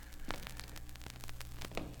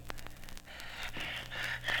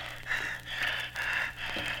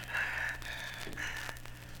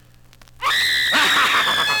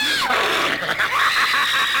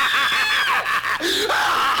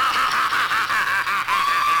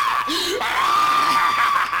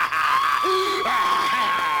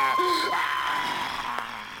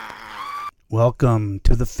Welcome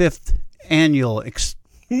to the fifth annual,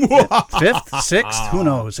 fifth, sixth, who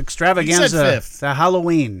knows, extravaganza, fifth. the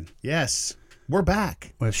Halloween Yes, we're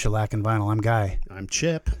back. with Shellac and Vinyl. I'm Guy. I'm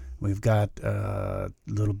Chip. We've got a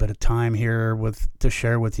little bit of time here to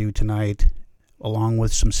share with you tonight, along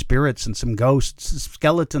with some spirits and some ghosts,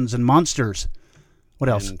 skeletons and monsters. What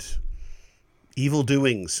else? And evil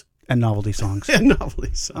doings. And novelty songs. And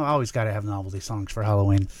novelties. I always got to have novelty songs for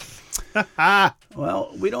Halloween.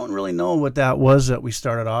 Well, we don't really know what that was that we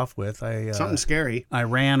started off with. Something scary. I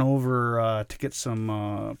ran over to get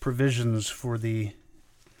some provisions for the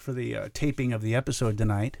taping of the episode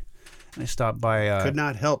tonight. I stopped by. Could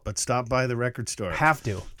not help but stop by the record store. Have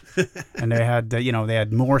to. And they had they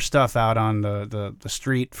had more stuff out on the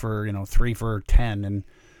street for 3 for $10, and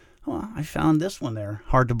well, I found this one there.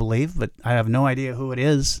 Hard to believe, but I have no idea who it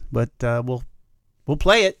is. But we'll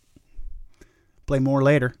play it. Play more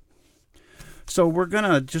later. So we're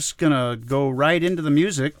just gonna go right into the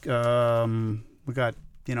music. We got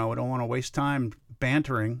we don't want to waste time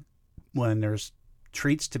bantering when there's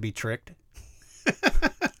treats to be tricked.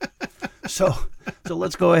 So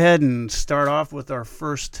let's go ahead and start off with our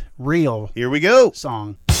first real Here we go.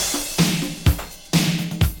 song.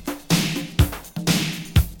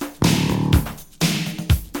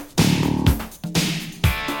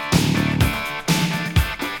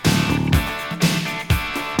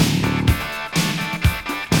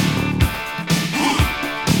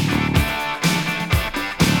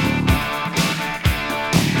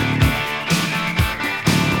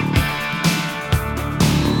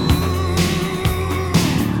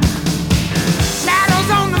 Shadows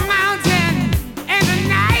on the mountain, and the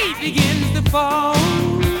night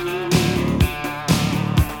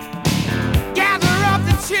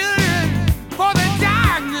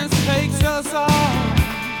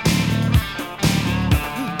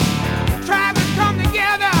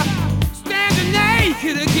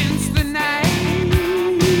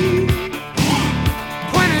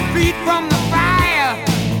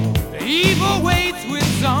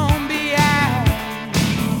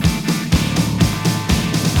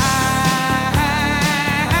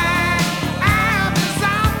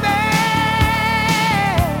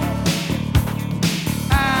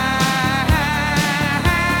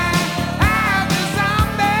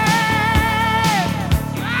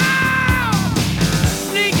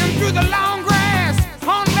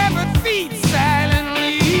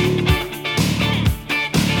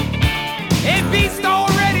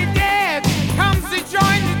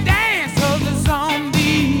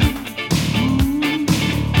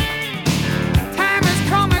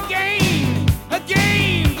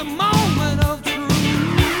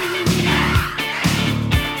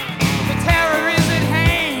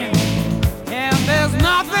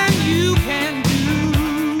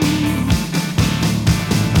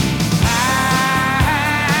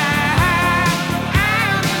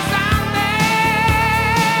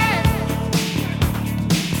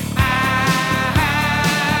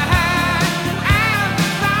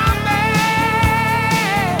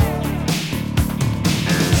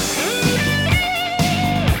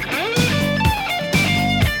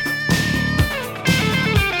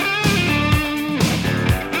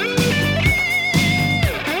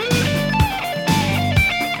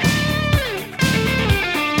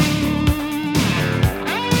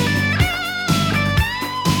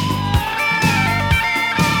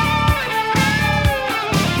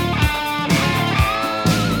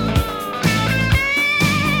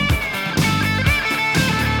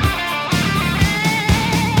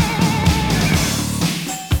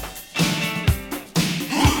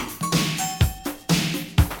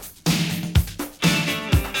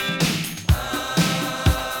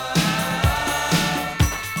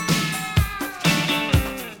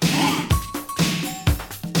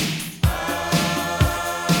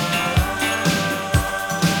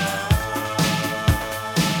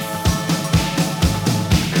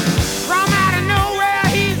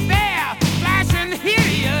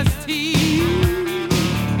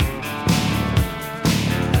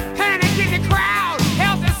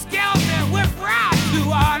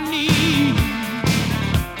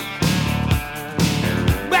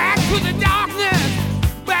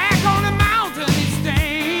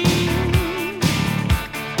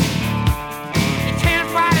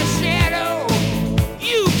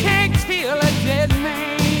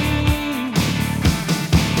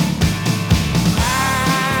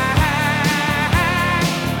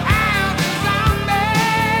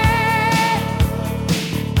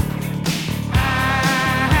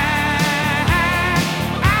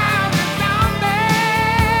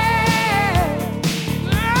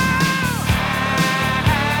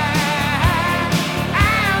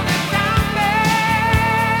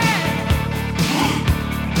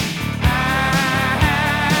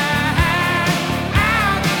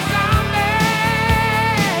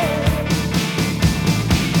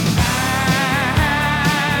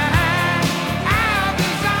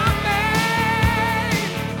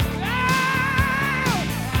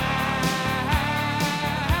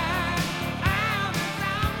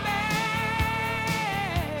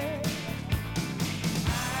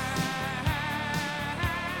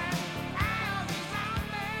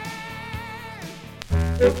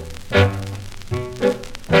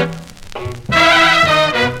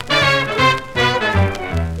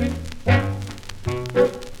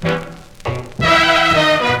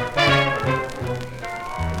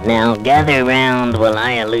gather round while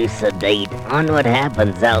I elucidate on what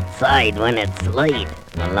happens outside when it's late.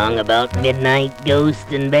 Along about midnight,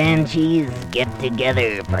 ghosts and banshees get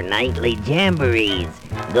together for nightly jamborees.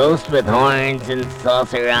 Ghosts with horns and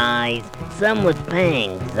saucer eyes, some with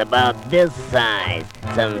fangs about this size.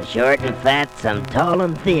 Some short and fat, some tall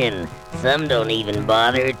and thin. Some don't even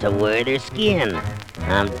bother to wear their skin.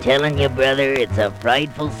 I'm telling you, brother, it's a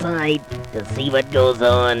frightful sight to see what goes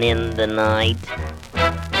on in the night.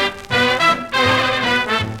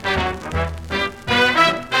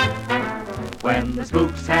 When the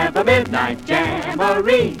spooks have a midnight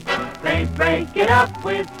jamboree, they break it up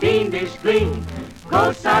with fiendish glee.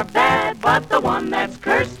 Ghosts are bad, but the one that's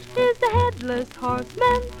cursed is the headless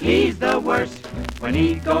horseman. He's the worst when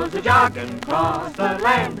he goes a jogging across the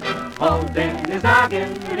land, holding his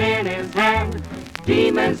noggin in his hand.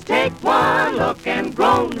 Demons take one look and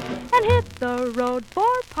groan, and hit the road for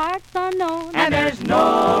parts unknown. And there's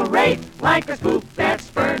no wraith like a spook that's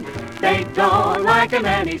burned. They don't like him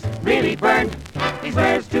and he's really burned. He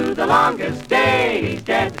swears to the longest day he's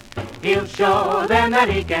dead, he'll show them that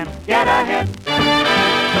he can get ahead.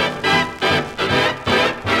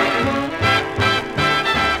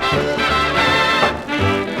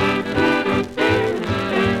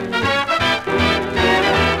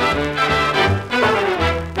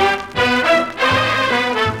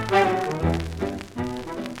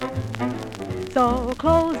 So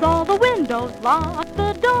close all the windows, lock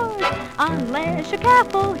the doors. Unless you're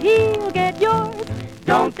careful, he'll get yours.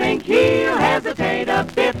 Don't think he'll hesitate a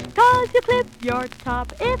bit, 'Cause you clip your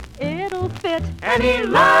top if it'll fit. and he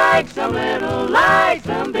likes them little, likes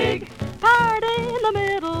them big, Part in the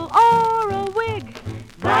middle or a wig.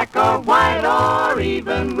 black or white or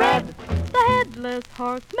even red, The headless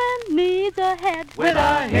horseman needs a head. with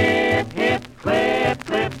a hip, hip, clip,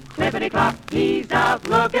 clip, clippity clop. He's out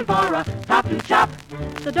looking for a top to chop.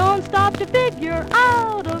 So don't stop to figure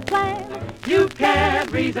out a plan. You can't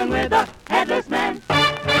reason with a headless man.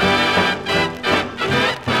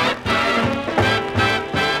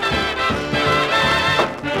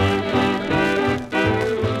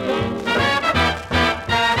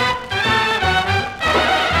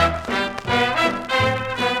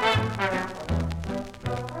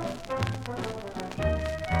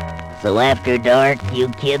 So after dark, you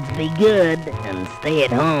kids be good and stay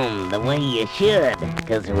at home the way you should.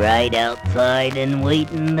 'Cause right outside and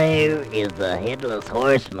waiting there is a headless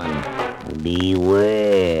horseman.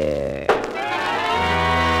 Beware.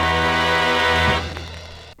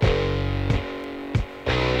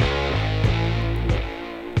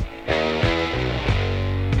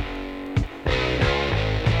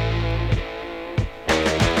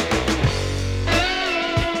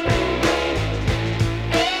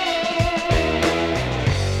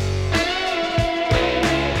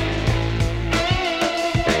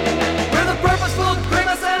 With a purposeful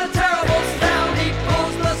grimace and a terrible sound, he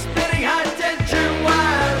pulls the spinning high tension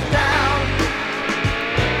wires down.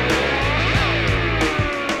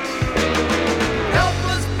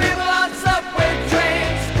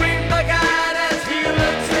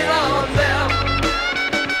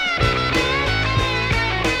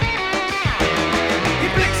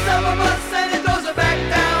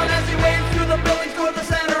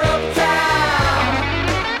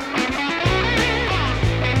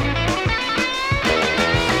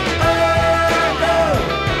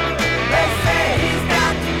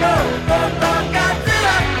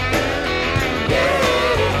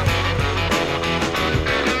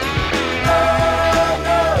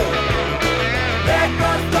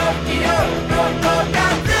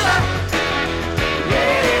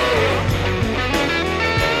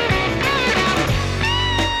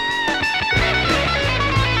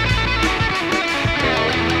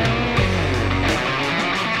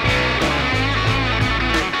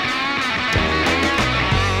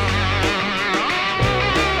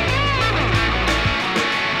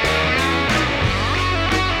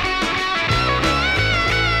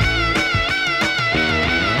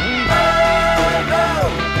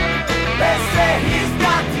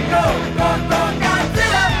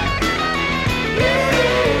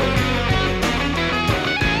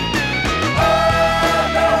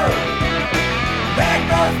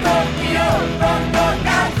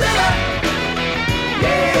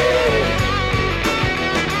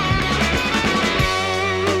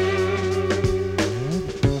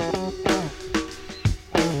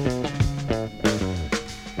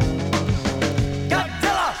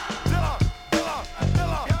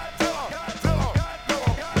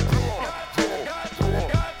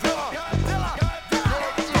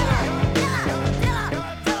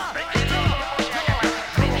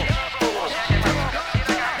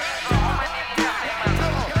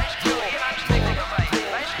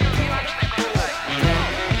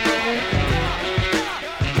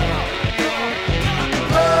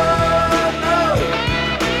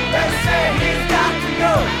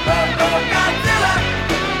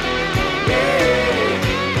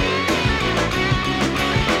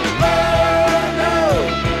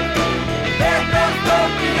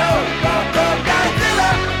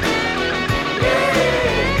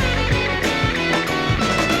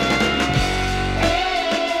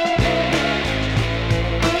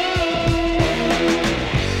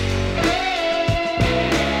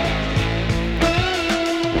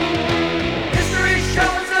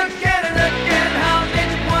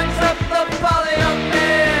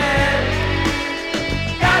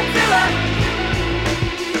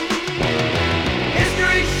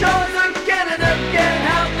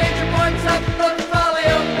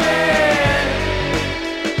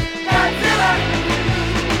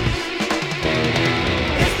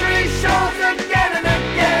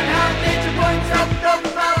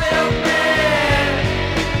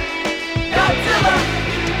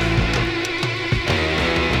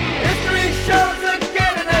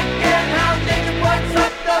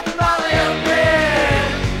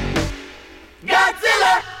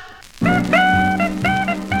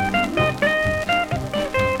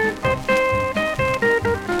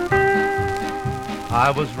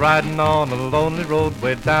 I was riding on a lonely road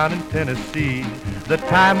way down in Tennessee. The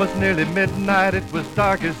time was nearly midnight, it was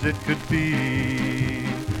dark as it could be.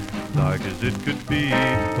 Dark as it could be,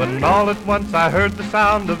 when all at once I heard the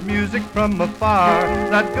sound of music from afar.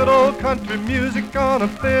 That good old country music on a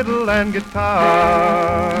fiddle and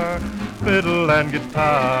guitar. Fiddle and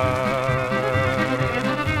guitar.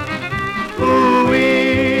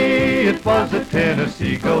 Ooh-wee, it was the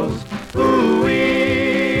Tennessee Ghost.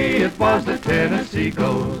 Ooh-wee, it was the Tennessee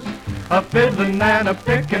Ghost. A fiddling and a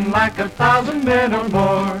picking like 1,000 men or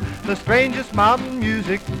more. The strangest mountain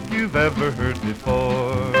music you've ever heard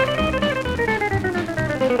before.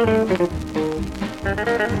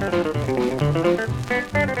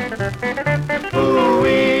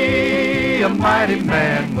 Ooh-wee, a mighty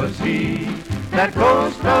man was he, that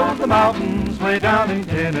ghost of the mountains way down in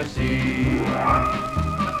Tennessee.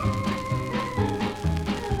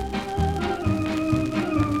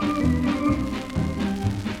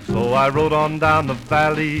 So I rode on down the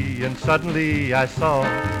valley, and suddenly I saw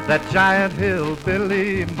that giant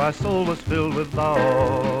hillbilly. My soul was filled with awe.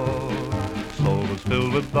 Soul was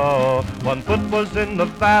filled with awe. One foot was in the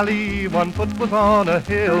valley, one foot was on a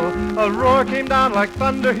hill. A roar came down like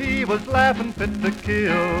thunder, he was laughing fit to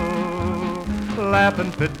kill.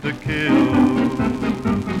 Laughing fit to kill.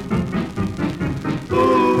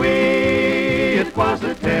 Ooh-wee, it was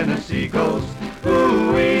the Tennessee Ghost.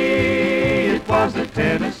 Ooh-wee, it was the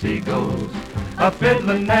Tennessee Ghost. A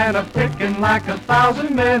fiddling and a picking like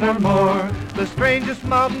 1,000 men or more. The strangest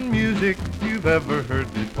mountain music you've ever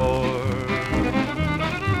heard before.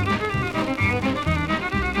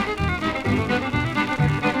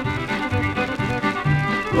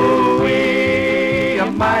 Ooh-wee, a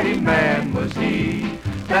mighty man was he,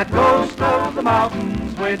 that ghost of the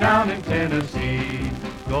mountains way down in Tennessee.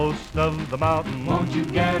 Ghost of the mountain, Won't you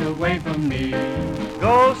get away from me?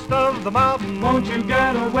 ghost of the mountain, Won't you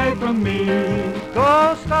get away from me?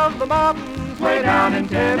 ghost of the mountains Way down in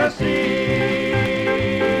Tennessee.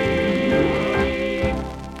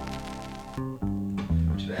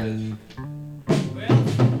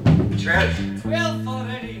 12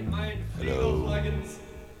 already, mein Fliegelflaggens.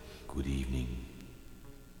 Good evening.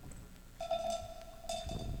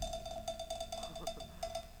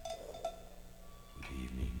 Good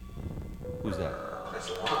evening. Who's that? That's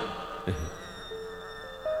Lon.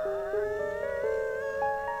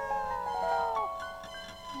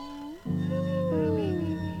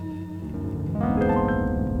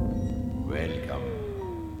 Welcome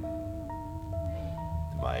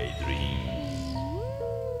to my dreams.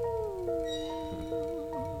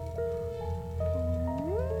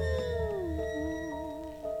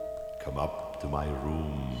 Come up to my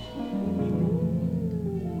room.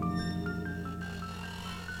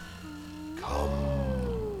 Come.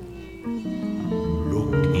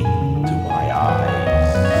 Look into my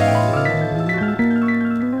eyes.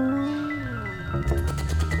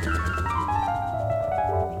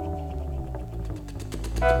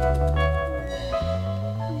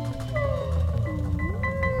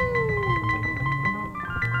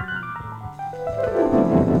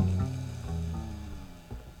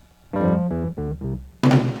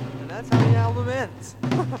 And that's how the album ends.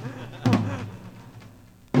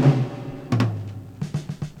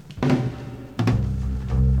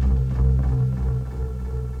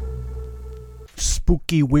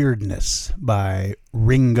 Spooky Weirdness by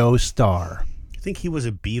Ringo Starr. I think he was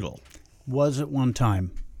a Beatle. Was at one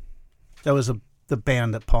time. That was the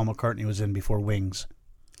band that Paul McCartney was in before Wings.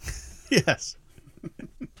 Yes.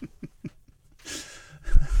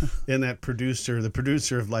 And the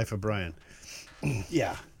producer of Life of Brian.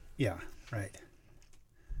 Yeah, right.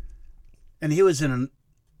 And he was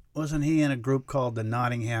wasn't he in a group called the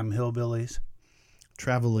Nottingham Hillbillies?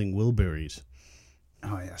 Traveling Wilburys.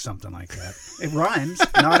 Oh yeah, something like that. It rhymes.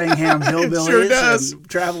 Nottingham Hillbillies sure does. and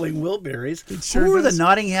Traveling Wilburys. sure Who were the does.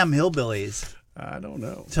 Nottingham Hillbillies? I don't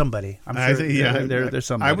know. Somebody. I'm I sure think, yeah, they're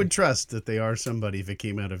somebody. I would trust that they are somebody if it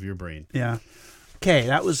came out of your brain. Yeah. Okay,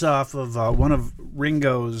 that was off of one of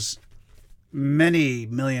Ringo's many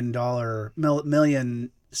million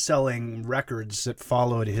selling records that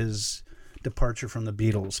followed his departure from the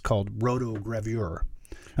Beatles, called Rotogravure.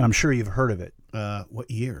 And I'm sure you've heard of it. What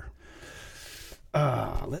year?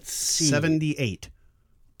 Let's see. 78.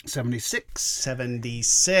 76.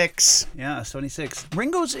 76. Yeah, 76.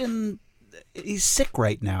 Ringo's he's sick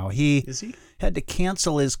right now. Is he? Had to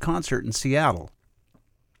cancel his concert in Seattle,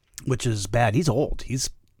 which is bad. He's old. He's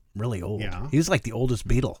really old. Yeah. He's like the oldest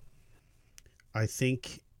Beatle. I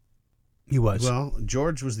think He was. Well,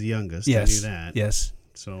 George was the youngest. Yes. I knew that. Yes.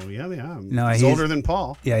 So, yeah. No, he's older than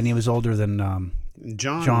Paul. Yeah, and he was older than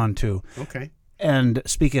John. John, too. Okay. And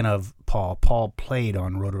speaking of Paul played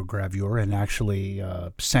on Rotogravure and actually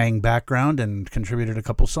sang background and contributed a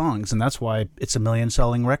couple songs, and that's why it's a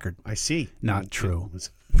million-selling record. I see. Not true.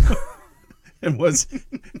 And was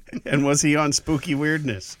he on Spooky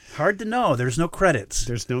Weirdness? Hard to know. There's no credits.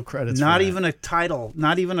 There's no credits. Not even a title.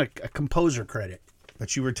 Not even a composer credit.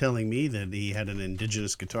 But you were telling me that he had an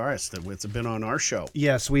indigenous guitarist that's been on our show.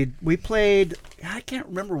 Yes, we played. I can't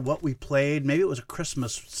remember what we played. Maybe it was a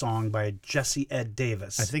Christmas song by Jesse Ed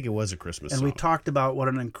Davis. I think it was a Christmas song. And we talked about what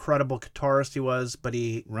an incredible guitarist he was, but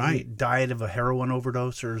he died of a heroin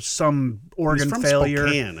overdose or some organ failure.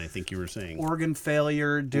 Spokane, I think you were saying. Organ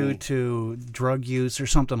failure due to drug use or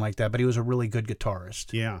something like that. But he was a really good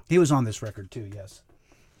guitarist. Yeah, he was on this record too. Yes.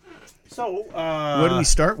 So what do we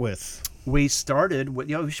start with? We started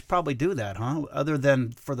with, we should probably do that, huh? Other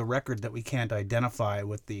than for the record that we can't identify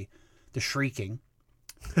with the shrieking.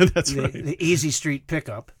 That's right. The Easy Street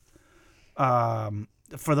Pickup.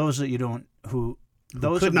 For those that you don't, who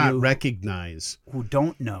could not recognize, who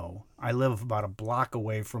don't know, I live about a block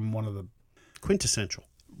away from one of the quintessential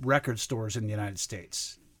record stores in the United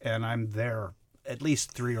States, and I'm there at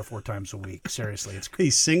least 3 or 4 times a week. Seriously,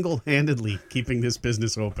 he's single-handedly keeping this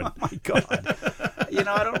business open. Oh my God.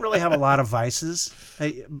 I don't really have a lot of vices,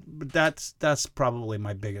 but that's probably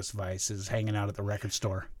my biggest vice is hanging out at the record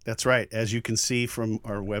store. That's right, as you can see from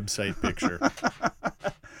our website picture.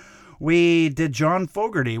 We did John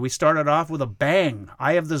Fogerty. We started off with a bang,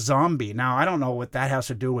 Eye of the Zombie. Now, I don't know what that has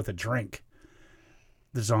to do with a drink.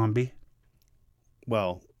 The zombie.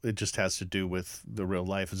 Well, it just has to do with the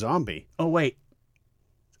real-life zombie. Oh, wait.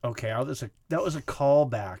 Okay, that was a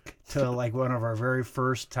callback to like one of our very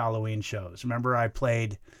first Halloween shows. Remember, I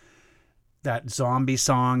played that zombie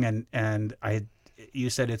song, and you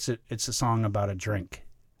said it's a song about a drink.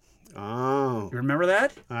 Oh, you remember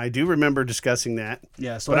that? I do remember discussing that.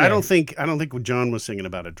 Yes, but I don't think John was singing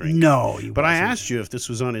about a drink. No, but I asked you if this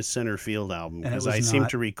was on his Center Field album because I seem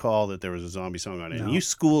to recall that there was a zombie song on it. No. And you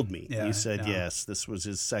schooled me. Yeah, you said yes, this was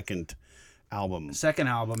his second album. Second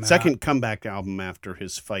album. Second comeback album after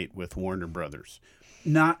his fight with Warner Brothers.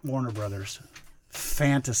 Not Warner Brothers.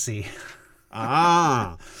 Fantasy. But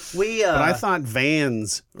I thought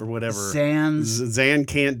Vans or whatever. Zan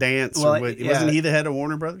Can't Dance. Well, wasn't he the head of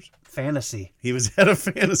Warner Brothers? Fantasy. He was head of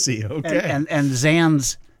Fantasy. Okay. And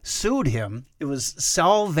Zans sued him. It was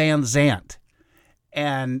Sal Van Zandt,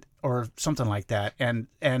 or something like that. And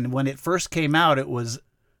when it first came out, it was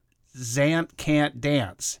Zant Can't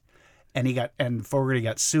Dance. And Fogerty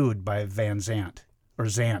got sued by Van Zandt or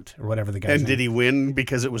Zant or whatever the guy's name. And did he win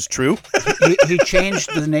because it was true? he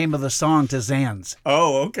changed the name of the song to Zans.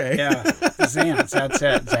 Oh, okay. Yeah, Zans. That's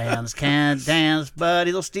it. Zans can't dance, but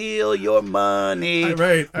he'll steal your money.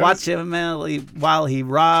 Right. Watch him while he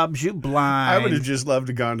robs you blind. I would have just loved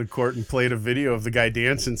to gone to court and played a video of the guy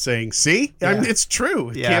dancing, saying, "See, it's true.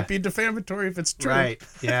 It can't be defamatory if it's true." Right.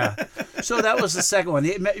 Yeah. So that was the second one.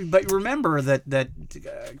 But remember that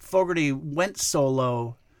Fogerty went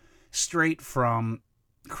solo straight from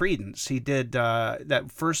Creedence. He did that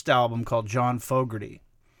first album called John Fogerty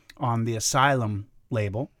on the Asylum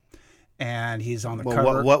label, and he's on the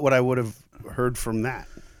cover. What would I would have heard from that?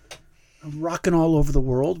 Rockin' All Over the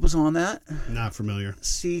World was on that. Not familiar.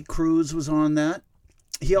 Sea Cruise was on that.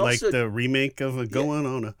 He also, like the remake of Going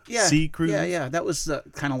on a Sea Cruise? Yeah. That was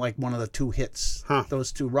kind of like one of the 2 hits. Huh.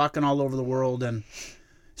 Those 2, Rockin' All Over the World and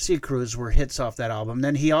Sea Cruise, were hits off that album.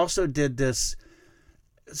 Then he also did this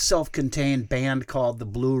self-contained band called the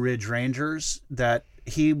Blue Ridge Rangers that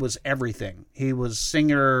he was everything. He was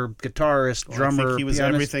singer, guitarist, drummer, I think he was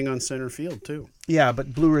pianist. Everything on Center Field too. Yeah,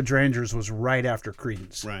 but Blue Ridge Rangers was right after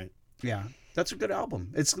Creedence. Right. Yeah, that's a good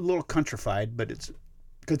album. It's a little countrified, but it's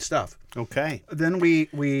good stuff. Okay. Then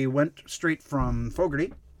we went straight from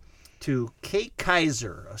Fogerty to Kay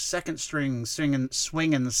Kaiser, a second string singing,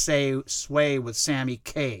 swinging sway with Sammy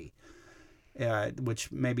Kaye,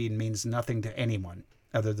 which maybe means nothing to anyone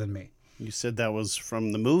other than me. You said that was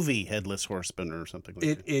from the movie Headless Horseman or something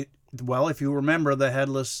like that. Well, if you remember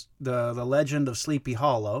the Legend of Sleepy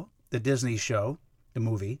Hollow, the Disney show, the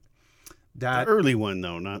movie. The early one,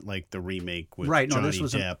 though, not like the remake with Johnny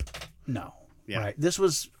Depp. No. Yeah. Right. This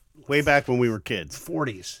was way back when we were kids.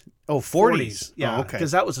 40s. Oh, 40s. Yeah. Oh, okay.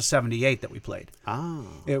 Because that was a 78 that we played. Ah.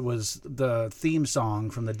 It was the theme song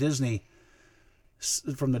from the Disney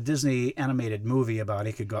animated movie about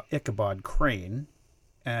Ichabod Crane,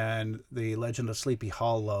 and the Legend of Sleepy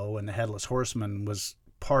Hollow and the Headless Horseman was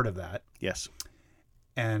part of that. Yes.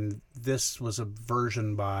 And this was a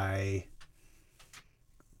version by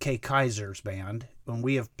Kay Kaiser's band, and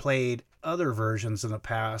we have played other versions in the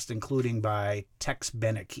past, including by Tex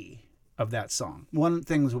Beneke of that song. One of the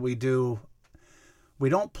things that we do we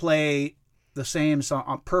don't play the same song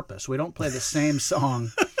on purpose. We don't play the same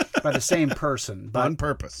song by the same person. But, on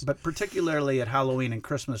purpose. But particularly at Halloween and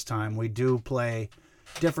Christmas time, we do play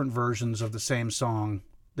different versions of the same song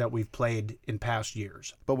that we've played in past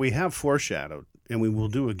years. But we have foreshadowed, and we will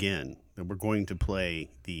do again, that we're going to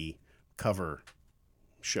play the cover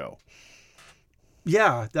show.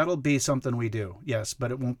 Yeah, that'll be something we do. Yes,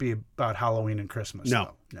 but it won't be about Halloween and Christmas.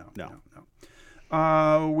 No.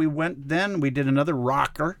 We did another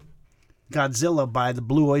rocker, Godzilla by the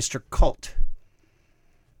Blue Oyster Cult.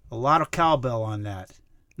 A lot of cowbell on that.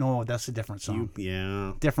 No, that's a different song.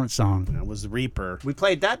 Yeah. Different song. That was the Reaper. We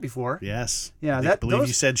played that before. Yes. Yeah, I believe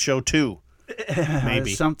you said show 2.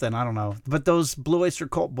 Maybe. Something, I don't know. But those Blue Oyster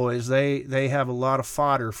Cult boys, they have a lot of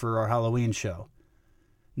fodder for our Halloween show.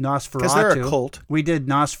 Nosferatu. Because they're a cult. We did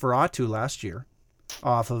Nosferatu last year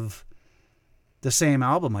off of the same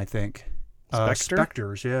album, I think.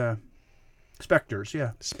 Spectres, yeah. Spectres.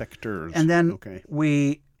 And then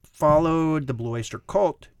we followed the Blue Oyster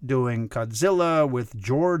Cult doing Godzilla with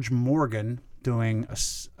George Morgan doing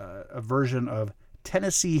a version of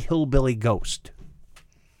Tennessee Hillbilly Ghost,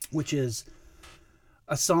 which is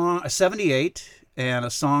a 78 and a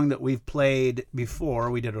song that we've played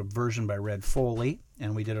before. We did a version by Red Foley,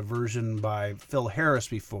 and we did a version by Phil Harris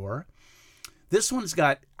before. This one's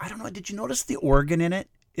got, I don't know, did you notice the organ in it?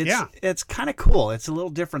 It's kind of cool. It's a little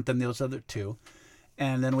different than those other two.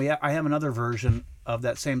 And then I have another version of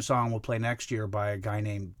that same song we'll play next year by a guy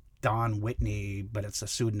named Don Whitney, but it's a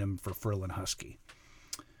pseudonym for Ferlin Husky.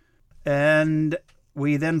 And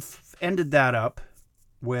we then ended that up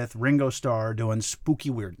with Ringo Starr doing Spooky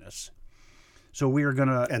Weirdness. So we are going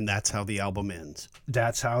to... And that's how the album ends.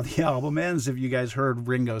 That's how the album ends. If you guys heard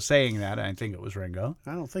Ringo saying that, I think it was Ringo.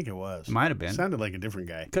 I don't think it was. Might have been. Sounded like a different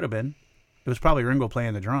guy. Could have been. It was probably Ringo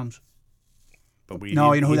playing the drums. But you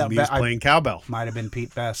know who that was playing cowbell. Might have been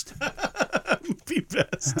Pete Best. Pete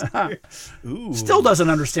Best. Ooh. Still doesn't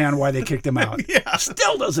understand why they kicked him out. Yeah.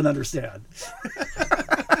 Still doesn't understand.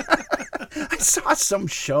 I saw some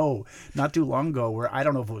show not too long ago where I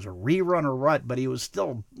don't know if it was a rerun or what, but he was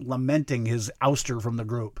still lamenting his ouster from the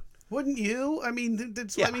group. Wouldn't you? I mean,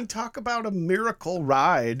 talk about a miracle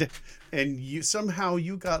ride, and you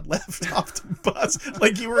got left off the bus.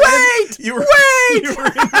 Like you were you were in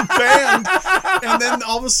the band, and then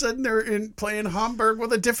all of a sudden they're playing Hamburg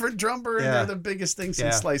with a different drummer, and they're the biggest thing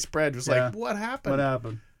since sliced bread. It was like, what happened? What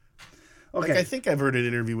happened? Okay. Like, I think I've heard an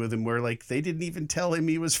interview with him where like they didn't even tell him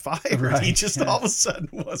he was fired. Right. He just all of a sudden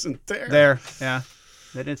wasn't there. Yeah.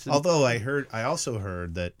 Although I also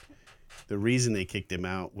heard that the reason they kicked him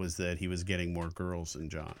out was that he was getting more girls than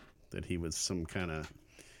John. That he was some kind of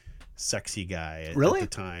sexy guy at the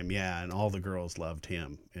time. Yeah, and all the girls loved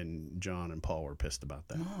him. And John and Paul were pissed about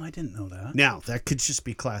that. Oh, I didn't know that. Now, that could just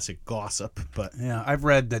be classic gossip, but... Yeah, I've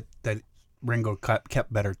read that Ringo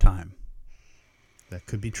kept better time. That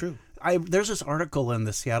could be true. There's this article in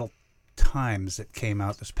the Seattle Times that came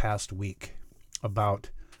out this past week about...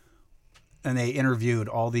 And they interviewed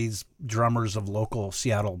all these drummers of local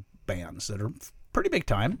Seattle bands that are pretty big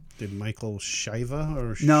time. Did Michael Shiva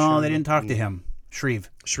or No, they didn't talk to him. Shreve.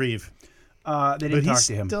 They didn't talk to him. He's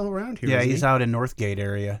still around here. Yeah, he's out in Northgate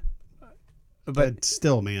area. But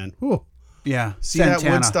still, man. Whew. Yeah. See Santana.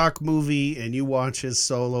 That Woodstock movie and you watch his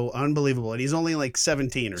solo. Unbelievable. And he's only like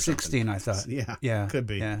 17 or 16, something. I thought. Yeah. Could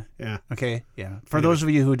be. Yeah. Okay. Yeah. For those of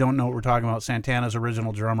you who don't know what we're talking about, Santana's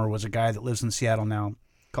original drummer was a guy that lives in Seattle now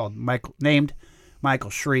named Michael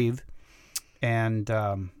Shreve. And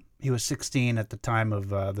he was 16 at the time of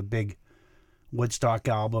the big Woodstock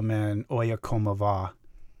album and Oya Como Va.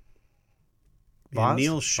 And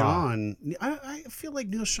Neil Sean, I feel like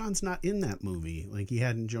Neil Sean's not in that movie. Like he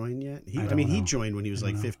hadn't joined yet. He joined when he was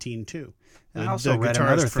like 15 too. And I also read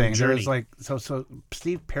another thing. There was like so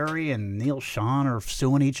Steve Perry and Neil Sean are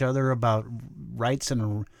suing each other about rights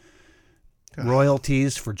and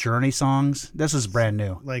royalties for Journey songs. This is brand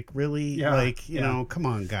new. Like really? Yeah. Like, you know, come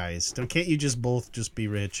on guys. Can't you just both just be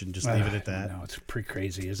rich and just leave it at that? No, it's pretty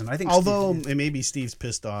crazy, isn't it? I think although maybe Steve's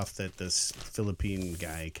pissed off that this Philippine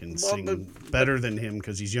guy can sing better than him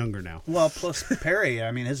because he's younger now. Well, plus Perry,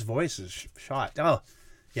 I mean, his voice is shot. Oh,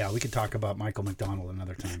 yeah, we could talk about Michael McDonald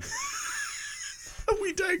another time.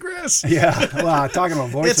 We digress. Yeah, well, talking about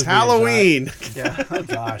voices. It's Halloween. Yeah, oh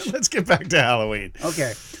gosh. Let's get back to Halloween.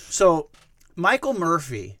 Okay, so Michael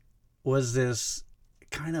Murphy was this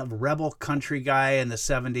kind of rebel country guy in the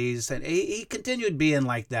 70s, and he continued being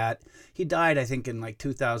like that. He died, I think, in like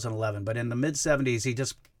 2011, but in the mid-70s, he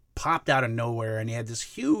just popped out of nowhere, and he had this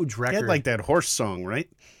huge record. He had like that horse song, right?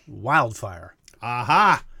 Wildfire.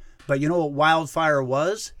 Aha! But you know what Wildfire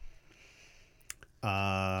was?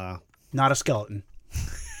 Not a skeleton.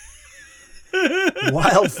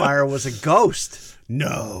 Wildfire was a ghost.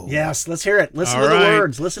 No. Yes, let's hear it. Listen All to the right.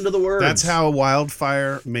 words. Listen to the words. That's how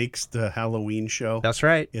Wildfire makes the Halloween show. That's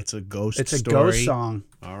right. It's a ghost It's a story. ghost song.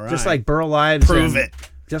 All right. Just like Burl Ives. Prove it.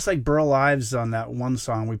 Just like Burl Ives on that one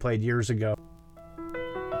song we played years ago.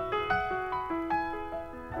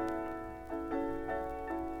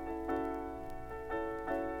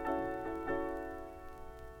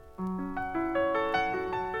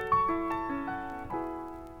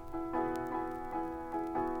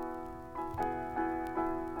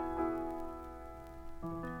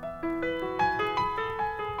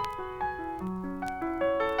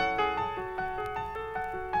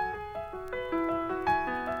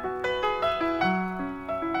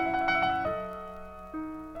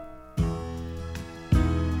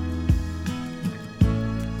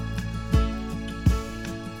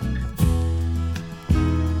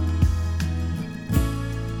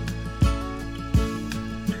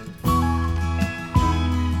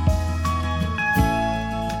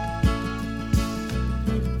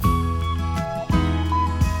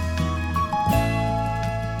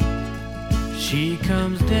 She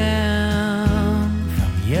comes down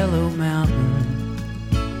from Yellow Mountain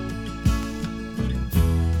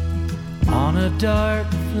on a dark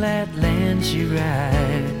flat land she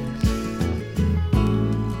rides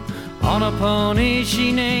on a pony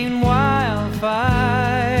she named Wildfire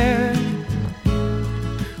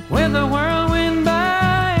with a whirlwind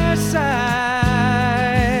by her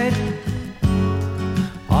side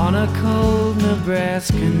on a cold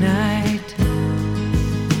Nebraska night.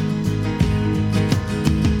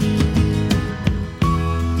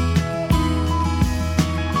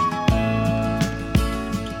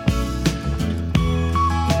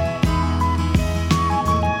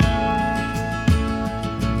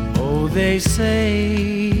 They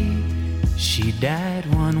say she died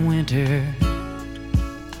one winter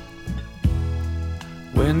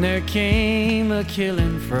when there came a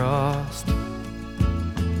killing frost,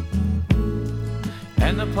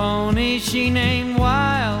 and the pony she named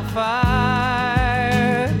Wildfire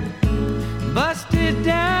busted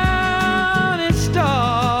down and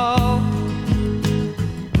stalled.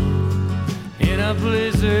 In a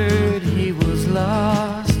blizzard he was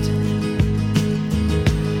lost.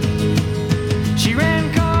 She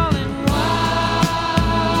ran calling wildfire.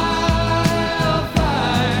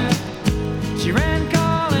 She ran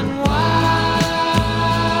calling wildfire.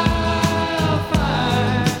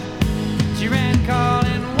 She ran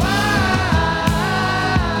calling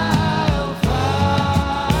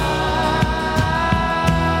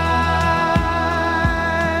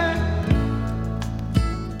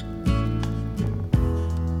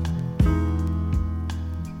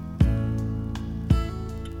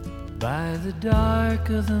by the dark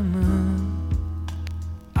of the moon,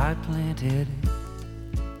 I planted,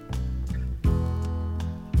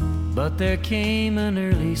 but there came an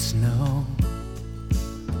early snow.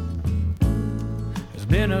 There's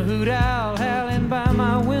been a hoot owl howling by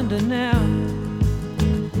my window now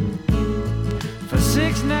for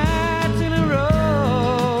 6 nights in a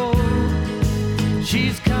row.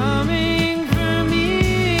 She's coming for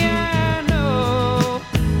me, I know,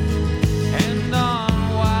 and on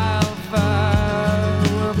Wildfire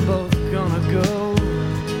we're both gonna go.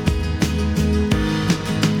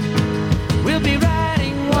 We'll be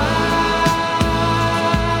riding wildfire.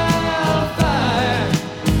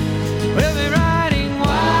 We'll be riding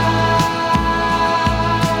wildfire.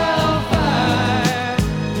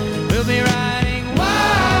 We'll be riding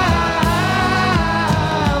wildfire.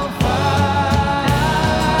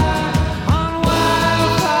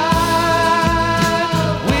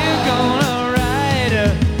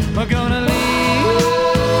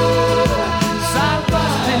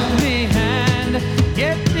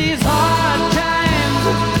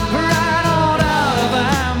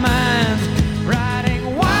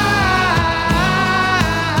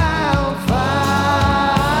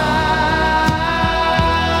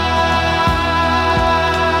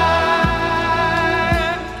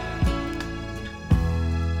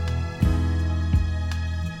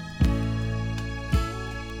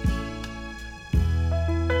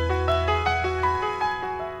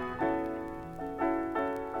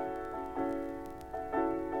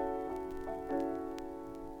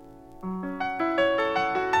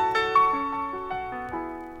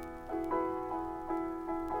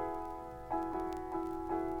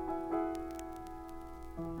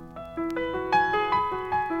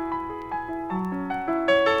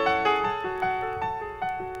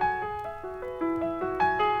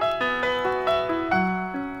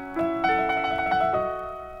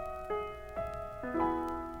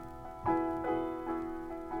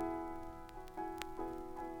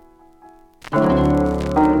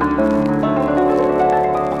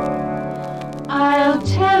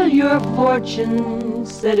 fortune,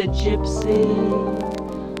 said a gypsy.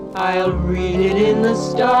 I'll read it in the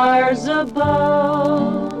stars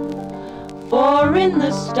above, for in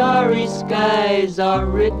the starry skies are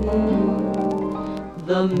written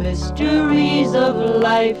the mysteries of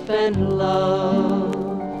life and love.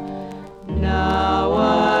 Now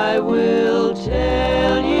I will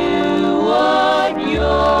tell you what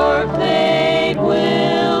your fate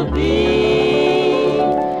will be.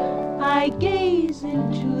 I gaze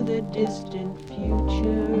into the distant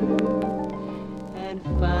future and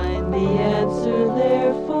find the answer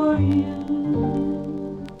there for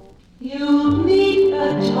you. You'll meet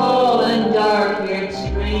a tall and dark-haired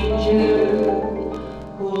stranger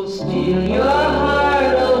who'll steal your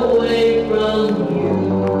heart away from you.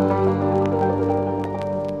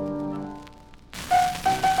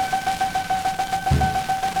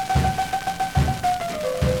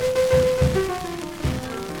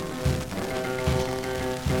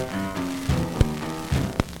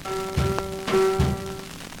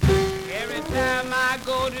 Every time I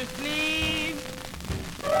go to sleep,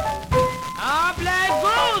 a black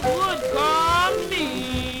ghost would call me.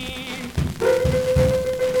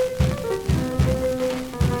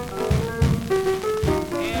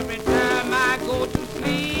 Every time I go to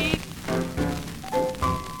sleep,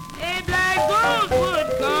 a black ghost would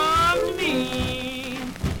come to me.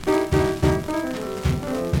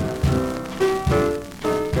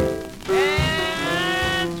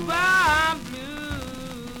 That's why I'm blue,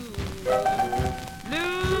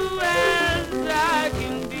 blue as I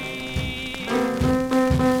can be.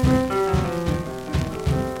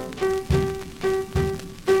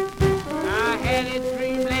 I had a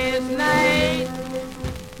dream last night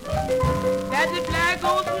that the black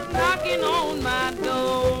ghost was knocking on my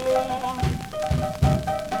door.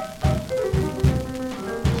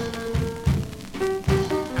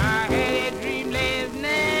 I had a dream last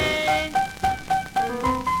night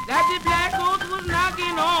that the black ghost was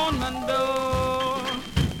knocking on my door.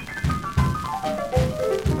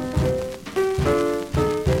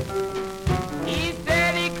 He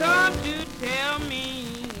said he come to tell me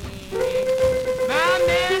my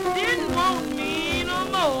man didn't want me no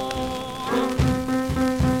more.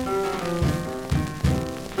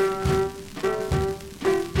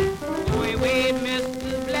 Go away,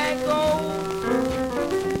 Mr. Black Ghost.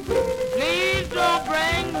 Please don't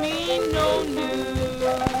bring me no news.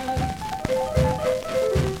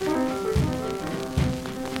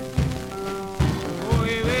 Go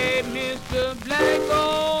away, Mr. Black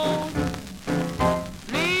Ghost.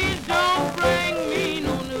 Please don't bring me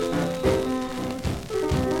no news.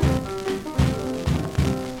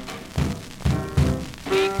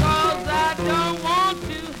 Because I don't want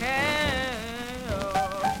to have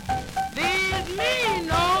these me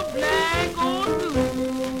no black ghost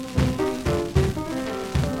blues.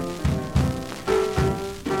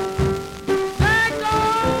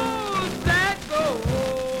 Black ghost,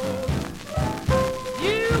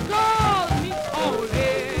 you cause me all the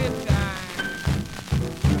time.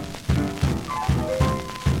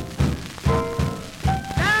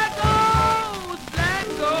 Black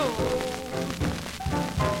ghost,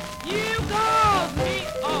 you cause me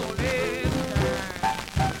all the time.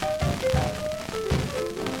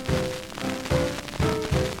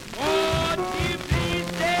 Won't you please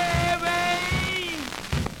stay away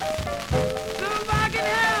so I can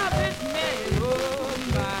have this man of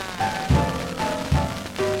mine?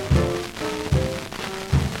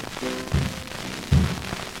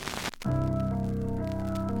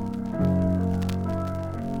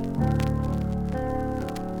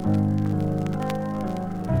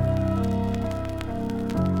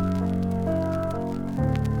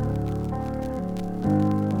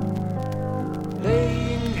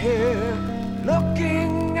 Laying here,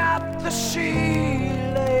 looking at the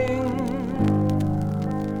ceiling.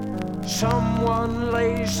 Someone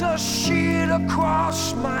lays a sheet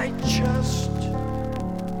across my chest.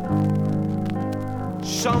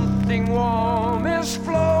 Something warm is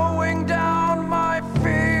flowing down my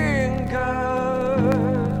fingers.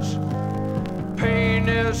 Pain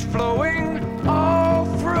is flowing all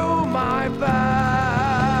through my back.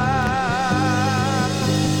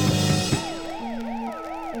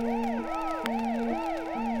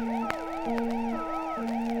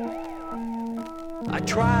 I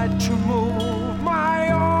tried to move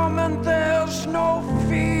my arm and there's no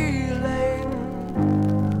feeling.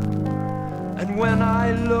 And when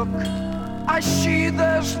I look, I see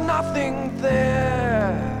there's nothing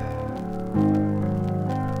there.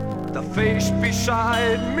 The face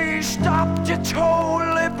beside me stopped, it's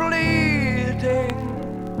wholly bleeding.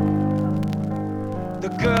 The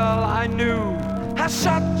girl I knew has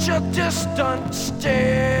such a distant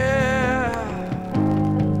stare.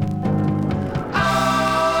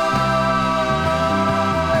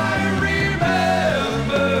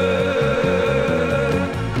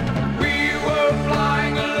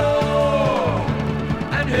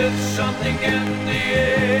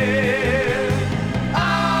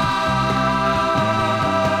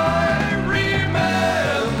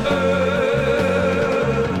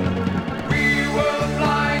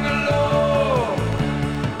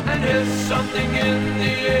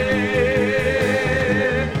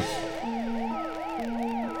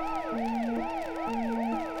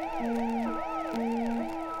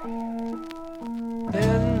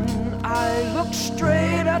 looked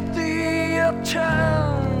straight at the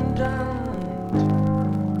attendant.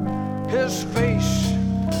 His face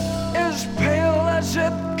is pale as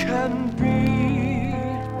it can be.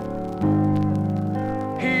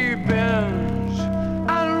 He bends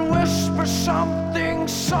and whispers something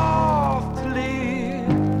softly.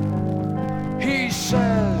 He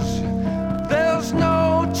says, there's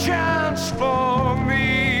no chance for me.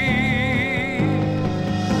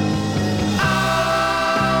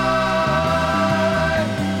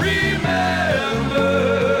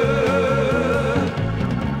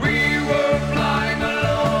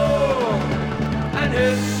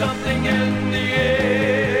 Something in the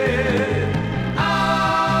air.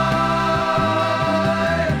 I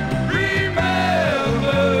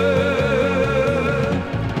remember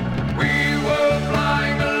we were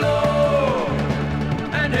flying alone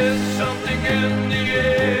and hit something in the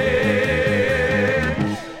air.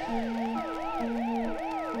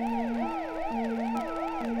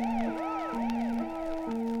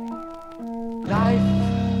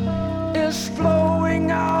 Life is flowing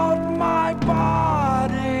out my body.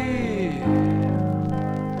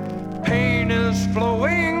 Pain is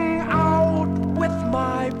flowing out with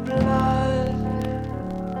my blood.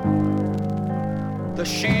 The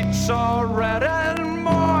sheets are red and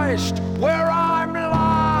moist where I'm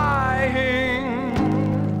lying.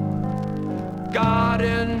 God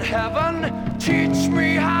in heaven, teach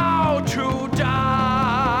me how to die.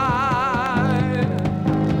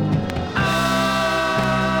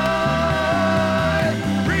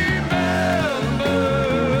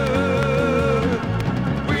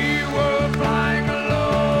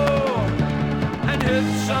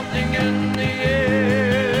 Something in the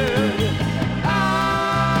air.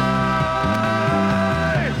 I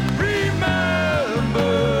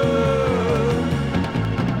remember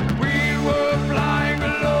we were flying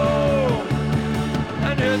alone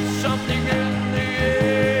and hit something in the air.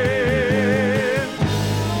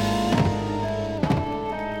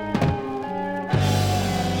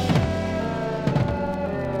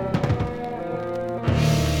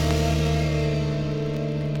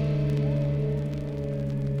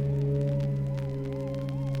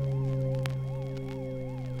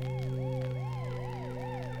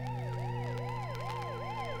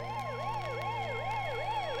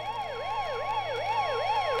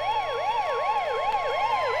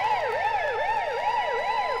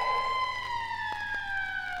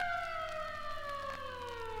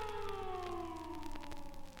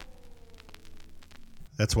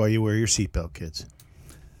 That's why you wear your seatbelt, kids.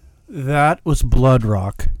 That was Blood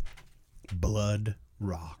Rock. Blood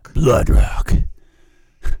Rock. Blood Rock.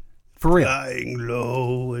 For real. Flying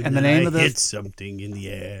low and the name of hit something in the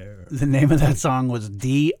air. The name of that song was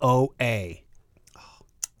DOA.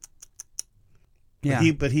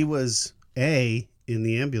 Yeah. But he was A in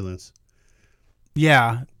the ambulance.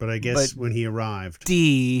 Yeah. But I guess when he arrived.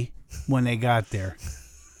 D when they got there.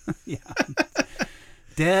 Yeah.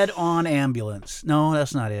 Dead on ambulance. No,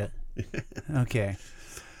 that's not it. Okay.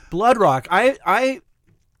 Blood Rock. Does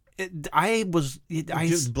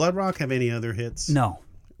Blood Rock have any other hits? No.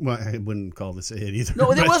 Well, I wouldn't call this a hit either.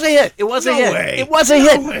 No, it was a hit. It was a hit. Way. It was a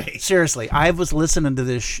hit. Way. Seriously, I was listening to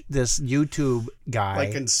this YouTube guy,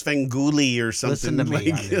 like in Svengoolie or something. Listen to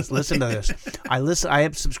me. On this. Listen to this. I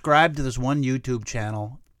have subscribed to this one YouTube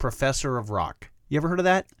channel, Professor of Rock. You ever heard of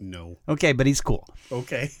that? No. Okay, but he's cool.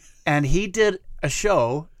 Okay. And he did a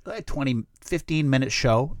show, a 15-minute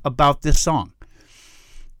show about this song.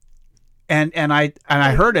 And I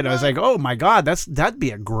heard it. I was like, oh my God, that'd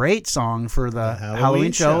be a great song for the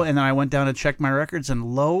Halloween show. And then I went down and checked my records,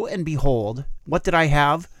 and lo and behold, what did I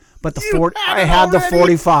have? But I had the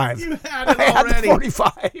 45. You had it already. I had the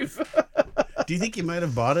 45. Do you think you might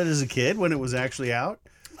have bought it as a kid when it was actually out?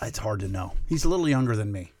 It's hard to know. He's a little younger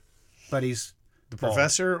than me, but he's the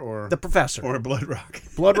professor or the professor or Blood Rock.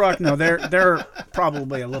 Blood Rock. No, they're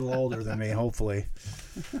probably a little older than me. Hopefully.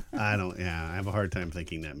 I have a hard time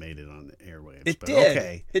thinking that made it on the airwaves. It did.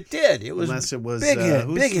 Okay. It did. It was unless it was big hit.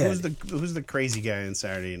 Who's the crazy guy on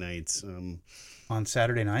Saturday nights? On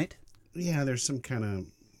Saturday night? Yeah, there's some kind of.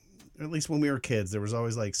 At least when we were kids, there was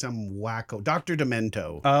always like some wacko Dr.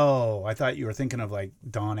 Demento. Oh, I thought you were thinking of like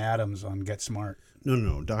Don Adams on Get Smart.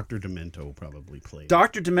 No. Dr. Demento probably played.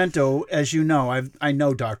 Dr. Demento, as you know, I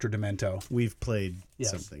know Dr. Demento. We've played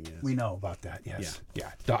something. Yes. We know about that. Yes.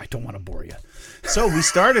 Yeah. I don't want to bore you. So we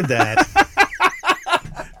started that.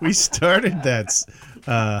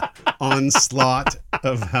 Onslaught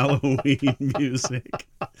of Halloween music.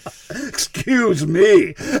 Excuse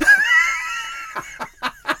me.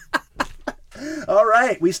 All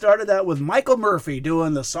right, we started that with Michael Murphy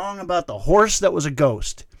doing the song about the horse that was a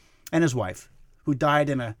ghost and his wife who died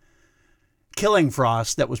in a killing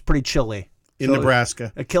frost that was pretty chilly. In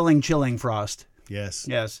Nebraska. A chilling frost. Yes.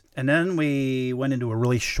 Yes. And then we went into a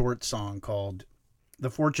really short song called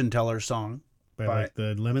The Fortune Teller Song. By like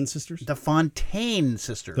the Lemon Sisters? The Fontaine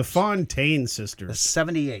Sisters. The Fontaine Sisters. The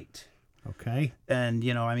 78. Okay. And,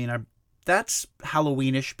 you know, I mean, that's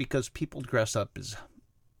Halloweenish because people dress up as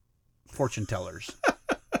fortune tellers.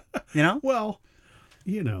 You know? Well,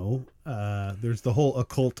 you know, there's the whole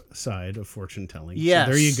occult side of fortune telling. Yes.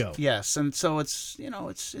 So there you go. Yes. And so it's, you know,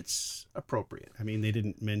 it's appropriate. I mean, they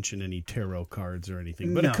didn't mention any tarot cards or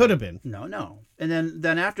anything, but it could have been. No. And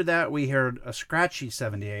then after that, we heard a scratchy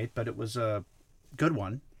 78, but it was a good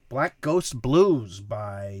one. Black Ghost Blues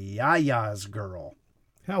by Yaya's Girl.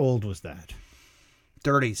 How old was that?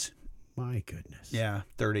 30s. My goodness. Yeah,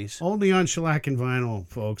 30s. Only on Shellac and Vinyl,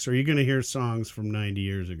 folks, are you going to hear songs from 90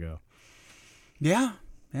 years ago. Yeah,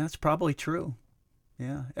 that's probably true.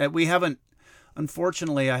 Yeah. We haven't,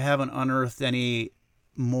 unfortunately, I haven't unearthed any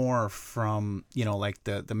more from, you know, like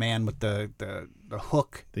the man with the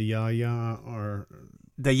hook. The Yaya or...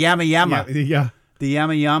 The Yama Yama. Yeah. The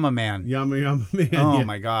Yama Yama Man. Yama Yama Man. Oh,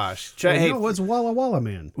 my gosh. Hey, no, it was Walla Walla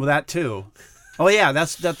Man. Well, that too. Oh, yeah,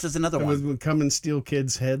 that's another one. Would come and steal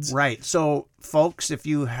kids' heads. Right. So, folks, if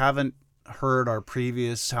you haven't heard our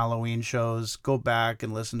previous Halloween shows, go back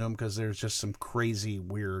and listen to them because there's just some crazy,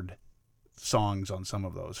 weird songs on some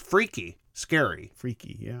of those. Freaky. Scary.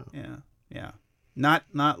 Freaky, yeah. Yeah. Not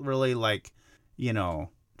really like, you know,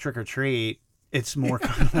 trick or treat. It's more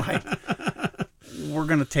kind of like, we're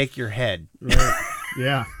going to take your head. Right.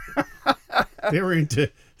 Yeah. They were into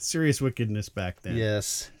serious wickedness back then.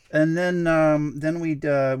 Yes. And then we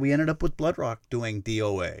ended up with Blood Rock doing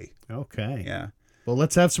DOA. Okay. Yeah. Well,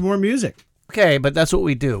 let's have some more music. Okay, but that's what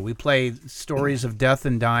we do. We play stories of death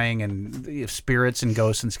and dying and spirits and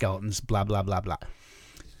ghosts and skeletons, blah, blah, blah, blah.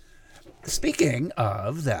 Speaking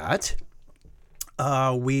of that,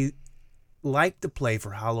 we like to play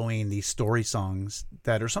for Halloween these story songs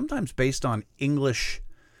that are sometimes based on English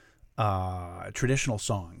traditional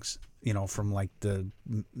songs, you know, from like the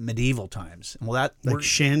medieval times. Well, that like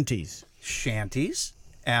shanties.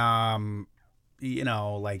 You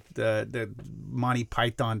know, like the Monty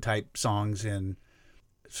Python type songs in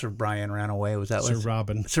Sir Brian Ran Away. Was that Sir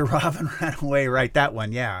Robin? Sir Robin Ran Away. Right, that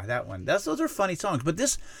one. Yeah, that one. Those are funny songs. But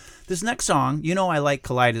this next song, you know, I like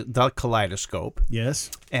the Kaleidoscope. Yes.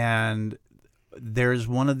 And there's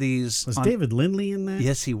one of these. Was David Lindley in that?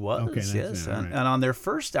 Yes, he was. Okay, yes, right. And on their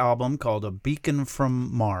first album called A Beacon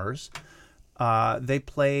from Mars, they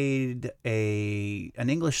played an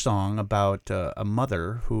English song about a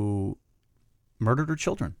mother who murdered her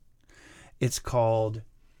children. It's called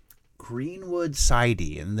Greenwood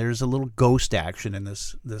Sidey, and there's a little ghost action in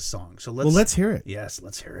this song. So let's hear it. Yes,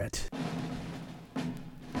 let's hear it.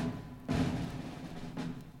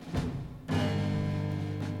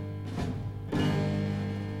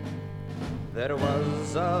 There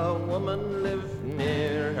was a woman lived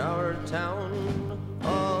near our town,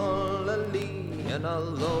 all a lee and a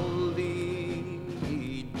lowly,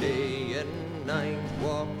 day and night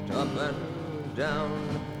walked up and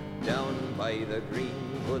down by the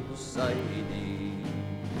Greenwood Sidey.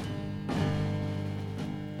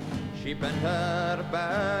 She bent her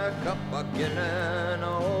back up again and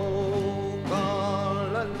all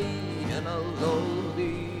a lee and a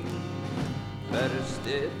lowly. First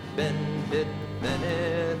it bended, then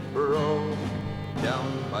it broke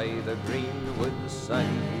down by the Greenwood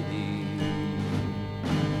Sidey.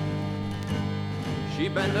 She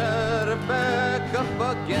bent her back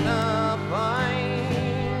up again a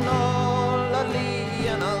pine, all a lee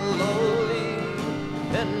and a lowly,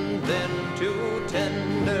 and then two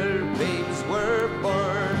tender babes were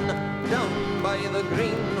born down by the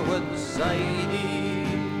Greenwood Sidey.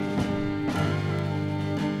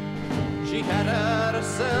 She had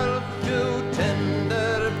herself two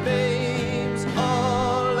tender babes,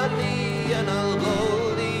 all a lee and a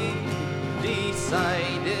lowly,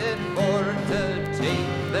 decided for to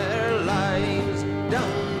take their lives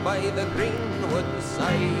down by the Greenwood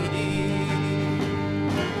Sidey.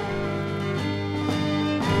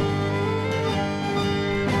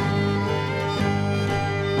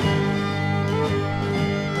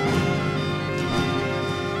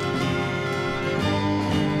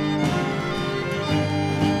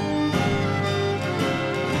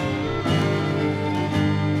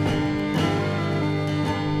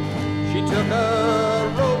 Took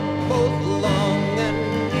a rope both long and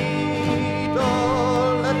neat,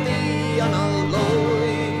 all a lee and a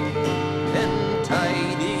lowly, and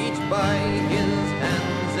tied each by his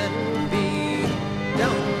hands and feet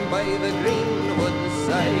down by the Greenwood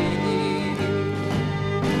Sidey.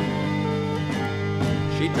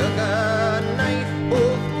 She took a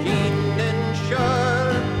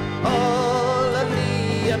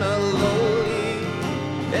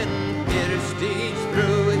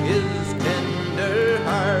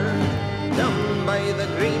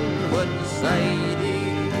greenwood sidey.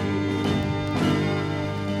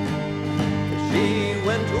 She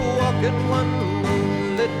went walking one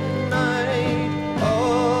moonlit night,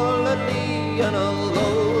 all early and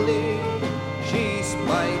lowly. She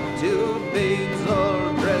spied two babes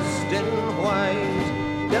all dressed in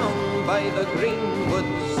white, down by the greenwood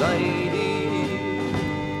sidey.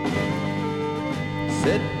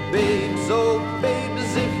 Said babes, oh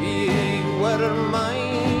babes, if ye were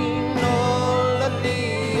mine, all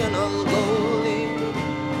early and lowly,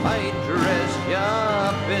 I'd dress ya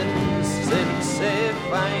up in silk sae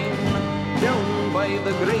fine, down by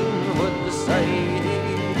the greenwood sidey.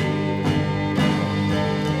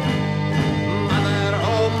 Mother,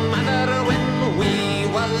 oh mother, when we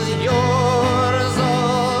was yours,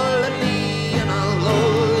 all early and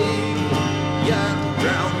lowly, ya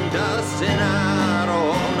drowned us in our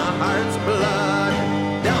own heart's blood,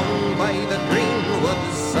 down by the greenwood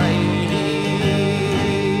sidey.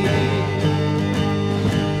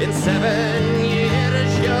 In 7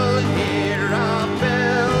 years you'll hear a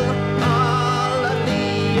bell, all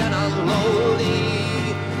early and lowly.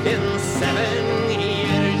 In 7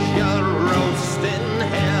 years you'll roast in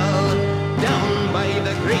hell, down by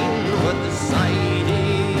the greenwood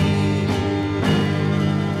sidey.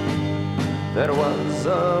 There was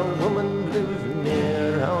a woman lived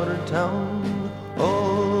near our town,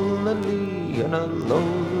 all early and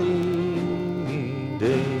lowly,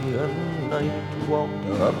 day and night walked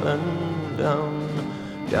up and down,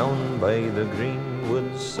 down by the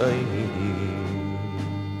greenwood sidey.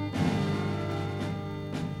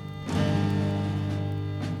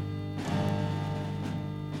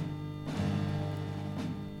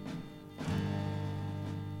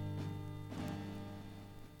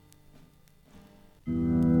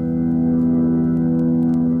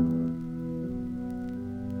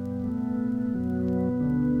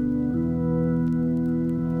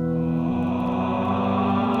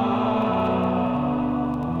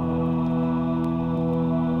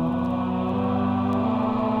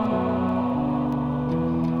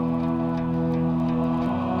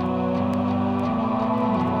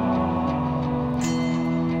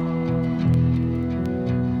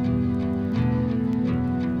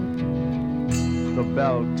 The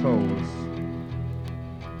bell tolls.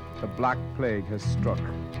 The black plague has struck,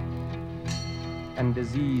 and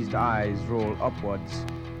diseased eyes roll upwards,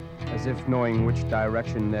 as if knowing which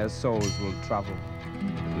direction their souls will travel.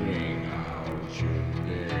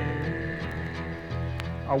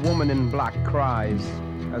 A woman in black cries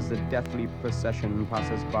as the deathly procession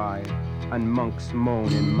passes by, and monks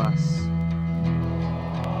moan in mass.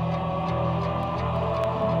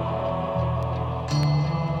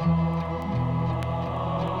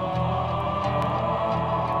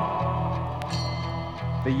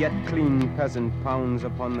 The yet clean peasant pounds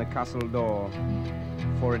upon the castle door,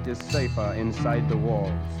 for it is safer inside the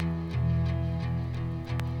walls.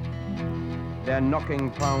 Their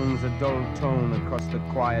knocking pounds a dull tone across the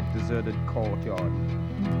quiet, deserted courtyard.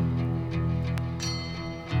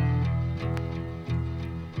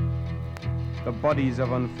 The bodies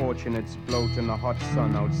of unfortunates float in the hot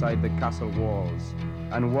sun outside the castle walls,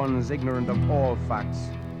 and ones ignorant of all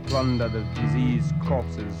facts plunder the diseased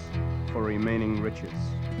corpses for remaining riches.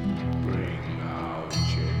 Bring out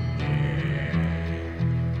your dead.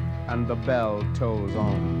 And the bell tolls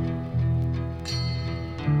on.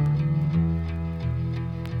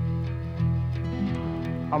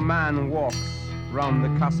 A man walks round the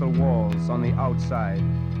castle walls on the outside,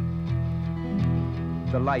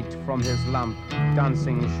 the light from his lamp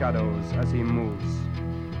dancing shadows as he moves.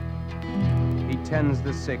 He tends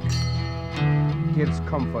the sick, gives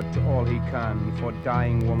comfort to all he can for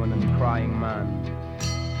dying woman and crying man,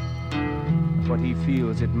 but he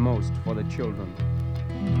feels it most for the children.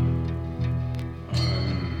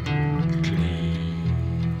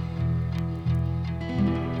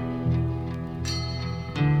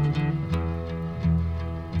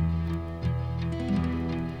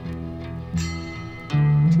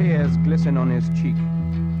 Tears glisten on his cheek.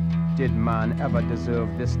 Did man ever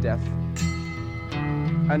deserve this death?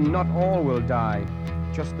 And not all will die,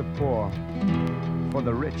 just the poor, for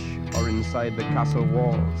the rich are inside the castle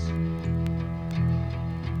walls.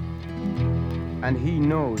 And he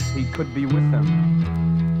knows he could be with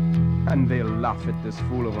them, and they'll laugh at this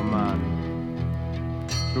fool of a man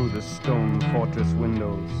through the stone fortress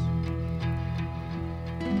windows.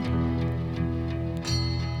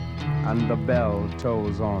 And the bell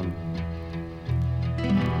tolls on.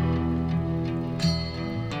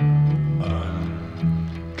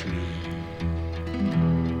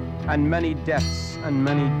 And many deaths and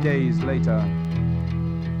many days later,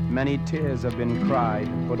 many tears have been cried,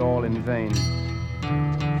 but all in vain.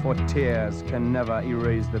 For tears can never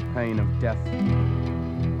erase the pain of death.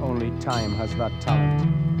 Only time has that talent.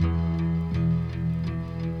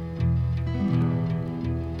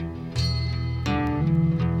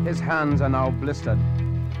 His hands are now blistered,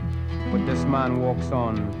 but this man walks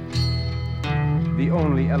on. The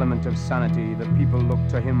only element of sanity, the people look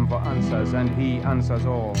to him for answers, and he answers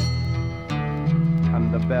all.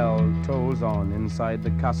 And the bell tolls on inside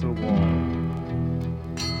the castle wall.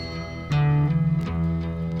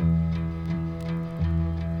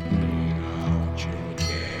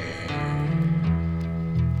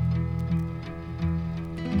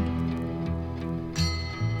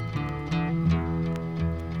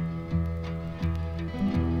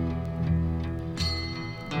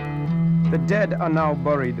 The dead are now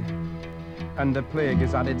buried, and the plague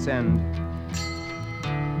is at its end.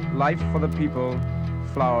 Life for the people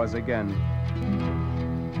flowers again.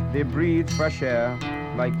 They breathe fresh air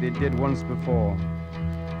like they did once before.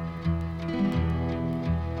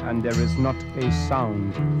 And there is not a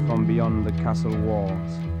sound from beyond the castle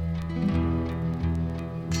walls.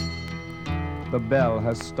 The bell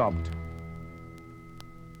has stopped,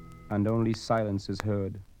 and only silence is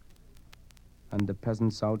heard. And the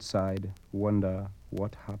peasants outside wonder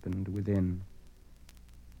what happened within.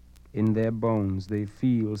 In their bones they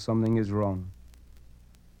feel something is wrong.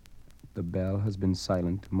 The bell has been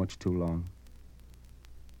silent much too long.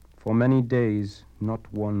 For many days not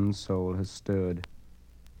one soul has stirred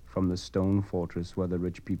from the stone fortress where the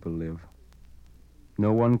rich people live.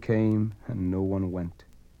 No one came and no one went.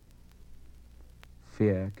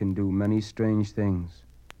 Fear can do many strange things,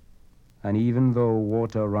 and even though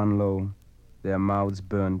water ran low, their mouths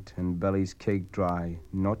burnt and bellies caked dry,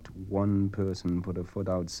 not one person put a foot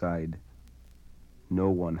outside.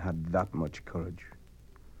 No one had that much courage.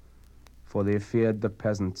 For they feared the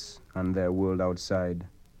peasants and their world outside,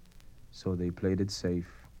 so they played it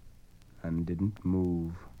safe and didn't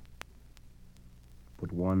move.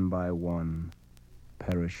 But one by one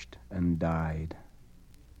perished and died.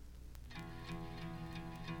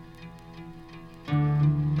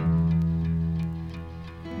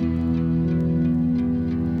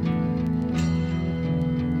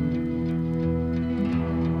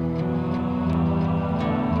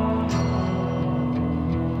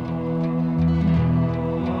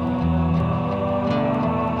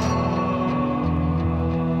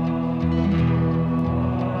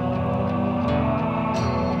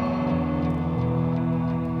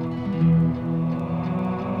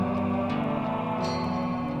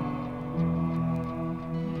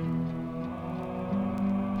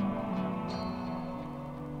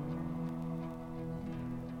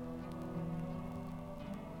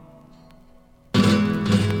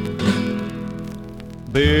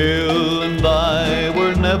 Bill and I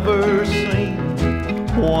were never seen,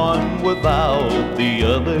 one without the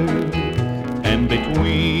other, and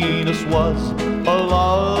between us was a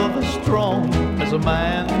love as strong as a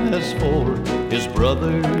man has for his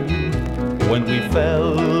brother. When we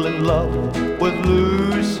fell in love with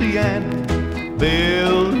Lucy Ann,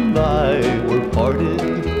 Bill and I were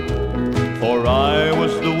parted, for I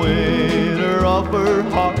was the winner of her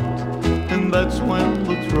heart, and that's when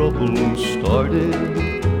the trouble started.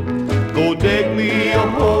 Go dig me a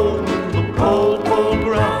hole in the cold, cold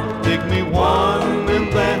ground, dig me one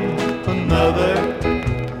and then another,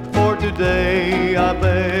 for today I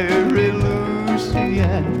bury Lucy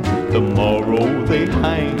Ann, tomorrow they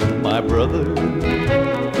hang my brother.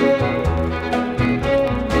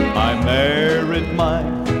 I married my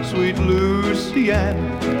sweet Lucy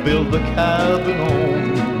Ann, built a cabin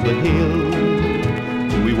on the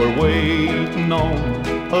hill. We were waiting on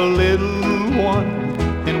a little one,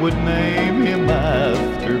 and would name him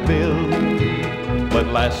after Bill. But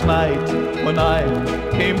last night when I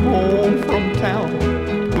came home from town,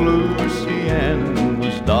 Lucy Ann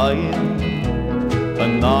was dying. A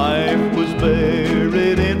knife was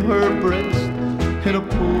buried in her breast, in a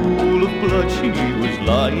pool of blood she was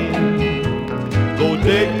lying. Go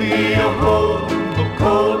dig me a hole in the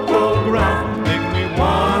cold, cold ground, dig me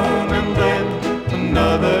one and then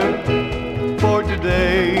another, for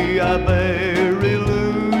today I bury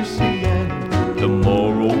Lucy Ann,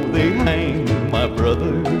 tomorrow they hang my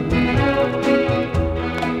brother.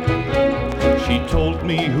 She told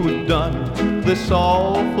me who'd done this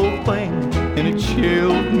awful thing, and it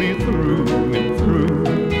chilled me through and through.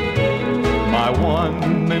 My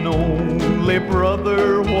one and only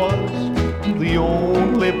brother was the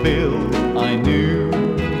only Bill I knew.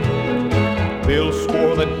 Bill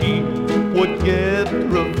swore that he would get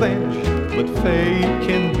revenge, but fate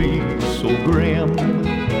can be so grim.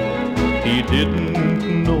 He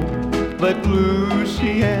didn't know that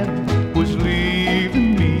Lucy Ann was leaving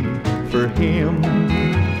him.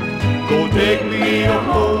 Go take me a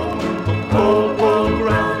home, a cold, cold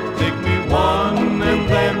ground. Take me one and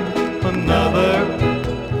then another.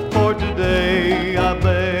 For today I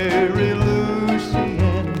bury Lucy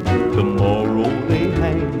and tomorrow they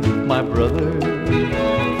hang my brother.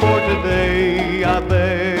 For today I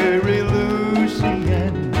bury Lucy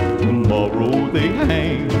and tomorrow they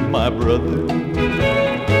hang my brother.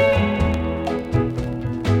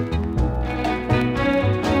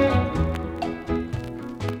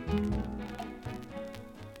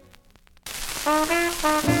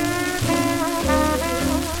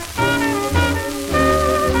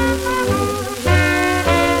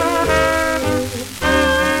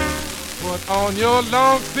 Put on your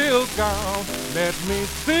long silk gown, let me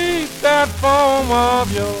see that form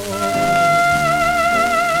of yours.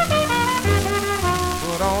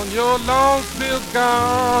 Put on your long silk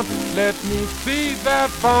gown, let me see that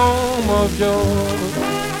form of yours.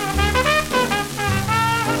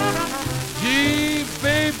 Gee,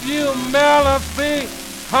 babe, you melody,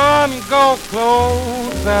 honey, go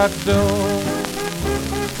close that door.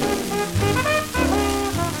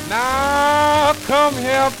 Now come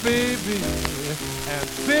here, baby, and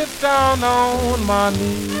sit down on my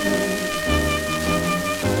knee.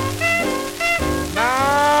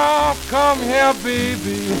 Now come here,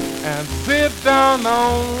 baby, and sit down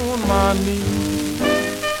on my knee.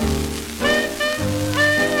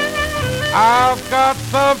 I've got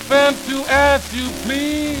something to ask you,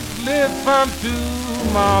 please listen to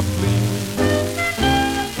my plea.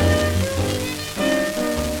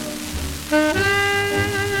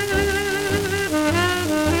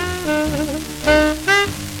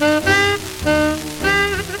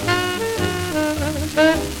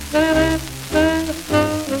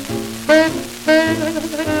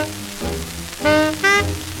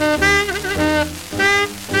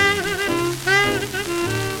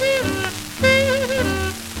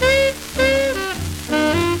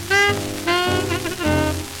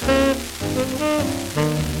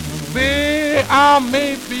 I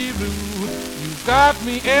may be rude, you got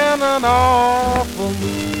me in an awful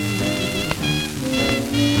mood.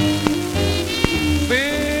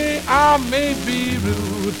 Say I may be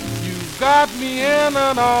rude, you got me in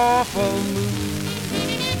an awful mood.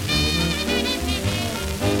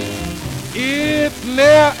 It's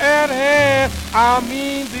near at hand, I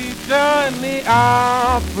mean the journey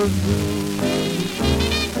I pursue.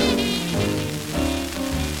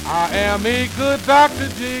 I am a good Dr.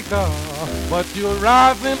 Jacob, but you're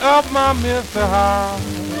rising up my Mr. Hyde.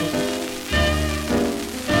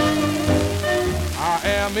 I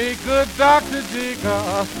am a good Dr.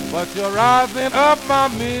 Jacob, but you're rising up my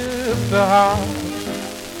Mr. Hyde.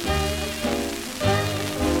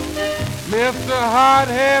 Mr. Hyde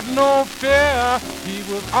had no fear, he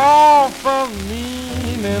was awful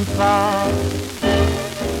mean inside.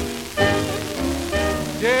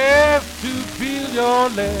 Just to feel your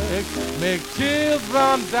legs make chills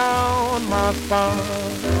run down my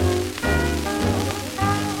spine.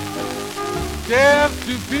 Just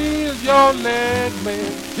to feel your legs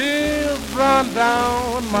make chills run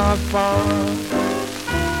down my spine.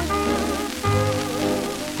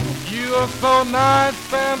 You're so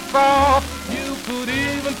nice and soft, you could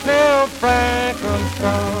even tell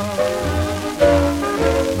Frankenstein.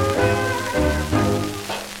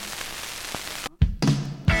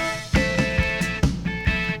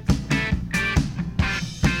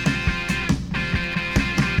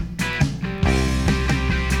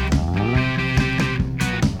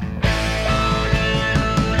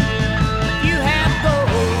 You have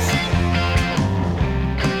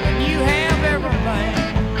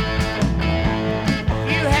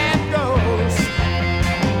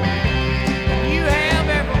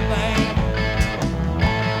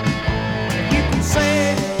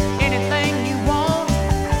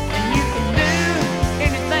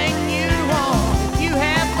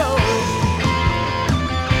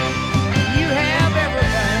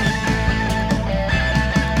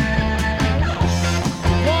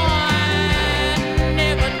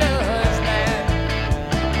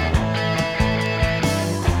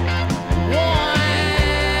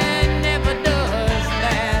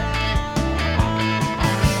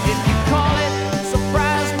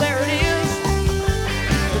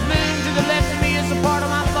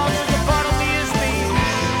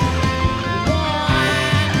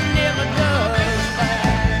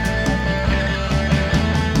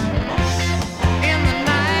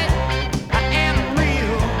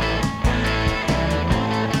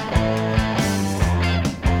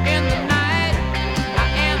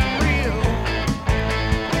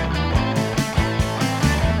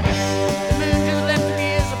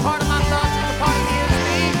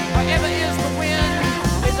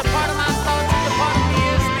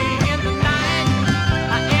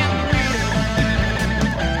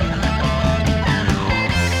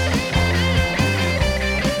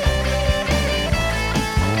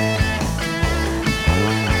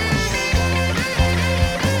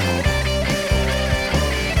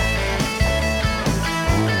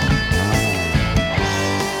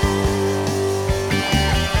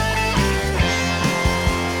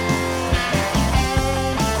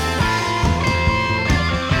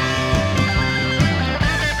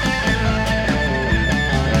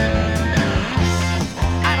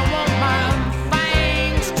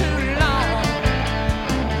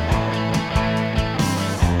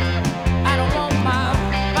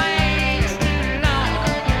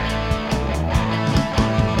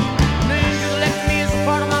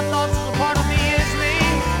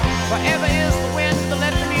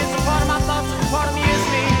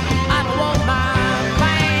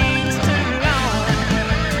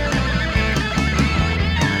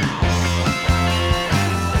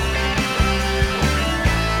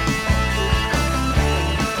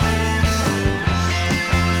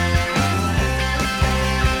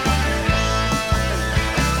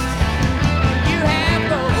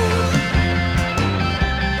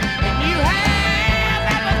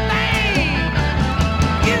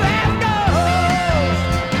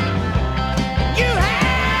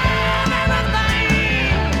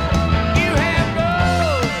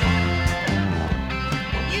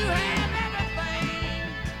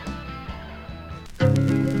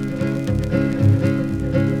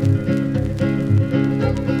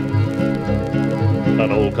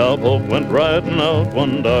An old cowpoke went riding out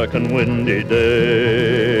one dark and windy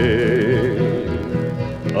day.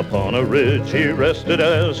 Upon a ridge he rested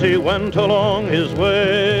as he went along his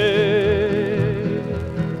way.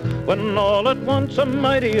 When all at once a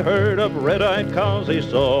mighty herd of red-eyed cows he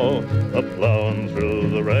saw, a-plowing through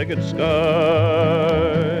the ragged skies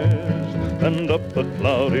and up a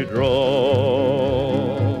cloudy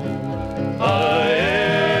draw.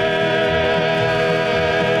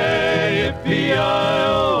 Yippee-yi-oh,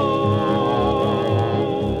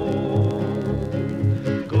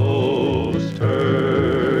 ghost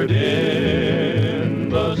herd in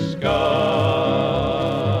the sky.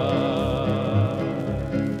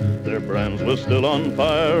 Their brands were still on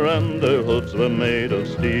fire and their hooves were made of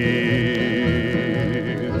steel.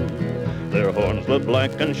 Their horns were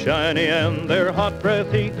black and shiny and their hot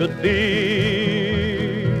breath he could feel.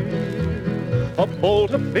 A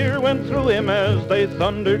bolt of fear went through him as they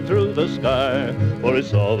thundered through the sky, for he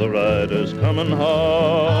saw the riders coming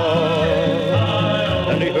hard,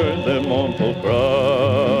 and he heard their mournful cry.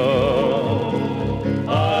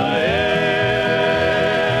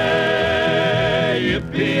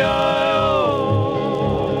 Yippee-yi-oh,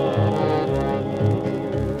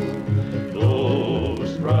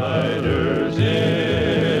 ghost riders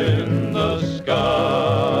in the sky.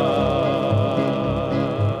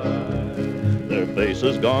 Their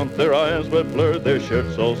faces gaunt, their eyes were blurred, their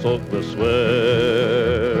shirts all soaked with sweat.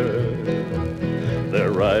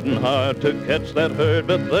 They're riding hard to catch that herd,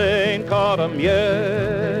 but they ain't caught 'em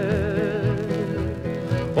yet.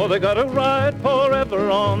 For they gotta ride forever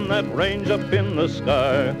on that range up in the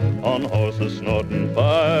sky, on horses snorting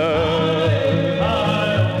fire.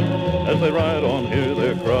 As they ride on, hear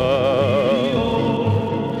their cry.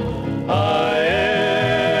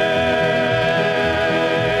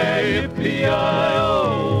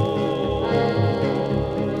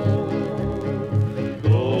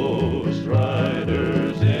 Ghost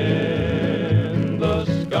riders in the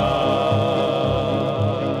sky.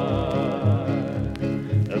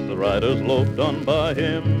 As the riders loped on by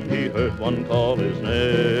him, he heard one call his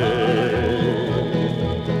name.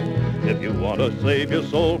 If you want to save your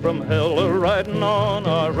soul from hell, riding on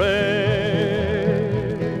our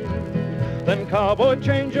range, then cowboy,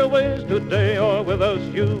 change your ways today, or with us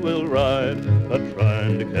you will ride,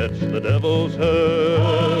 a-trying to catch the devil's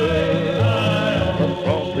herd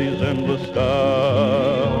across these endless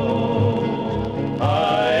skies.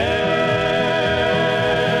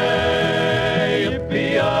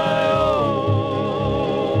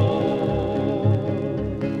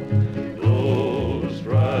 Ghost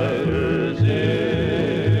riders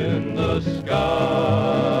in the sky.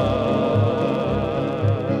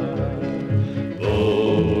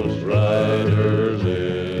 Ghost riders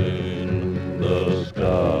in the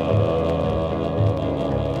sky.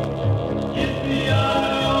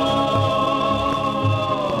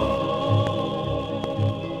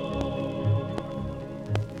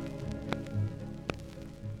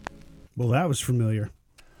 Well, that was familiar.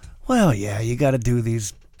 Well, yeah, you got to do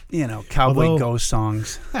these, cowboy ghost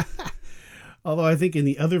songs. Although I think in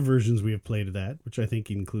the other versions we have played of that, which I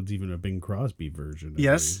think includes even a Bing Crosby version.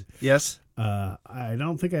 Yes, yes. I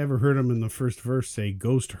don't think I ever heard him in the first verse say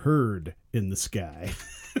 "ghost herd in the sky,"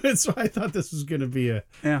 so I thought this was going to be a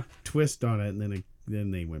twist on it, and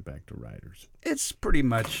then they went back to Riders. It's pretty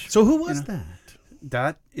much. So who was that?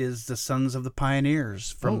 That is the Sons of the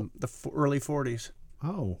Pioneers from the early 40s.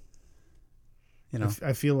 Oh.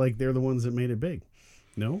 I feel like they're the ones that made it big.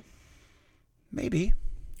 No? Maybe.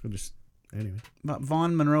 Anyway. But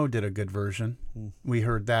Vaughn Monroe did a good version. We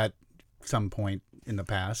heard that some point in the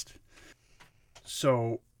past.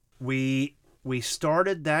 So we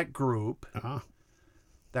started that group.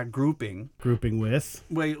 That grouping. Grouping with?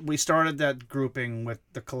 We started that grouping with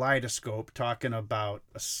the Kaleidoscope, talking about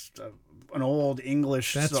an old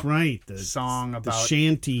English song about the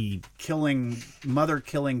shanty mother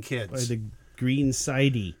killing kids. By the Green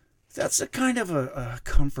Sidey. That's a kind of a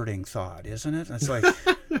comforting thought, isn't it? It's like,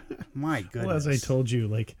 my goodness. Well, as I told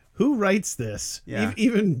you, who writes this? Yeah.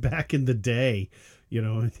 Even back in the day,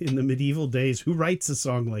 in the medieval days, who writes a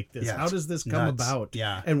song like this? Yeah, how does this come about?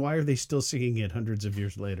 Yeah. And why are they still singing it hundreds of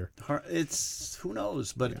years later? It's, who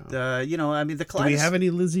knows? But, the Kaleidoscope. Do we have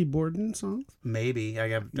any Lizzie Borden songs? Maybe.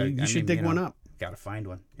 You should dig one up. Got to find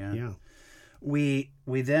one. Yeah. Yeah. We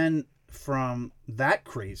then, from that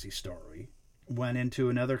crazy story, went into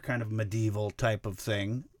another kind of medieval type of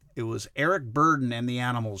thing. It was Eric Burdon and the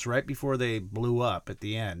Animals right before they blew up at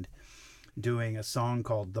the end, doing a song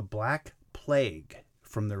called The Black Plague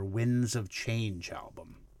from their Winds of Change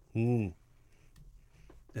album.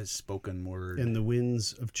 As spoken word. And the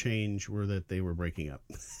winds of change were that they were breaking up.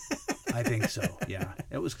 I think so. Yeah,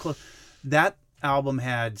 it was close. That album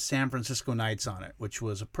had San Francisco Nights on it, which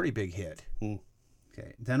was a pretty big hit.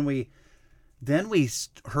 Okay, then we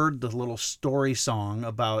heard the little story song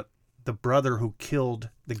about the brother who killed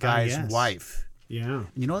the guy's wife. Yeah.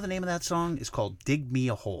 You know what the name of that song is called? Dig Me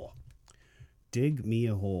a Hole. Dig Me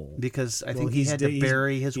a Hole. Because I think he had to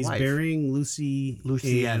bury his wife. He's burying Lucienne.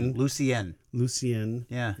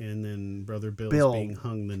 Yeah. And then Brother Bill's being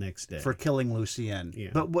hung the next day. For killing Lucienne.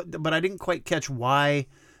 Yeah. But I didn't quite catch why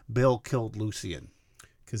Bill killed Lucienne.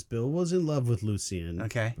 Because Bill was in love with Lucienne.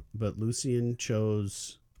 Okay. But Lucienne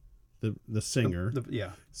chose the singer.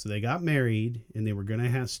 Yeah. So they got married, and they were going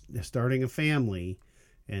to starting a family,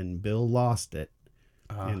 and Bill lost it.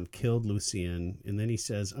 And killed Lucienne. And then he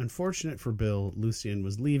says, unfortunate for Bill, Lucienne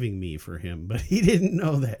was leaving me for him, but he didn't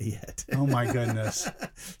know that yet. Oh my goodness.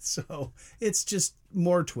 So it's just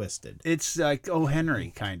more twisted. It's like O.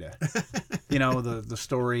 Henry, kind of. You know, the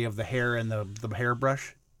story of the hair and the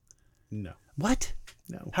hairbrush? No. What?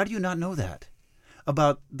 No. How do you not know that?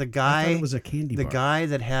 About the guy. I thought it was a candy bar. The guy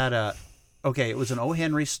that had it was an O.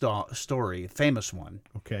 Henry story, famous one.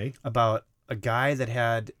 Okay. About a guy that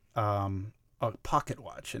had a pocket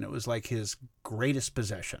watch, and it was like his greatest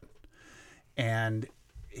possession. And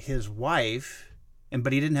his wife,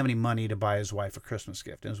 but he didn't have any money to buy his wife a Christmas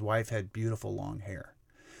gift, and his wife had beautiful long hair.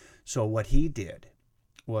 So what he did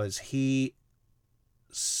was he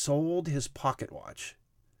sold his pocket watch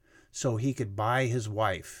so he could buy his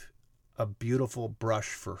wife a beautiful brush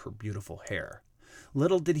for her beautiful hair.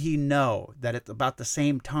 Little did he know that at about the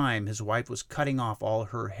same time, his wife was cutting off all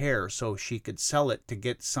her hair so she could sell it to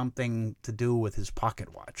get something to do with his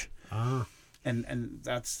pocket watch. And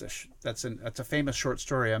that's a famous short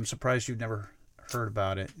story. I'm surprised you've never heard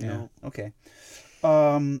about it. No. Yeah. Okay.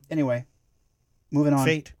 Anyway, moving on.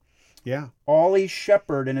 Fate. Yeah. Ollie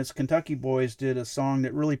Shepherd and his Kentucky Boys did a song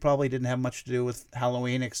that really probably didn't have much to do with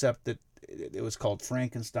Halloween, except that it was called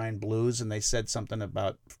Frankenstein Blues, and they said something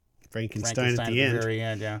about Frankenstein at the end. Very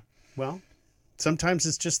end, yeah. Well, sometimes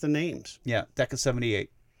it's just the names. Yeah, Decca 78.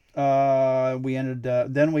 We ended.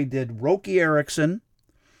 Then we did Roky Erickson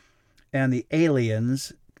and the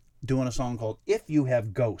Aliens doing a song called "If You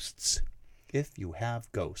Have Ghosts." If you have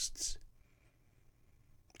ghosts.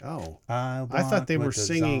 Oh, I thought they were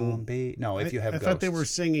singing. Zombie. No, if you have ghosts. I thought they were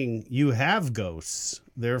singing "You Have Ghosts,"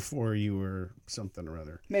 therefore you were something or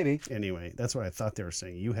other. Maybe. Anyway, that's what I thought they were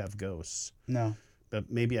saying. You have ghosts. No. But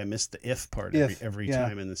maybe I missed the if part every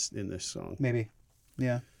time in this song. Maybe.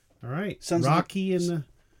 Yeah. All right. Sons Rocky and the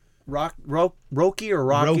Roky or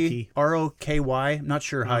Rocky. R-O-K-Y. I'm not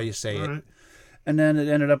sure how you say it. Right. And then it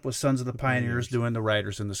ended up with Sons of the Pioneers doing The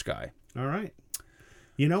Riders in the Sky. All right.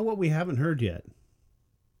 You know what we haven't heard yet?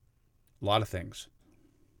 A lot of things.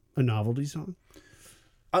 A novelty song?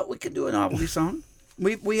 We could do a novelty song.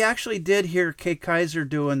 We actually did hear Kay Kaiser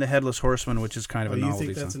doing The Headless Horseman, which is kind of a novelty song.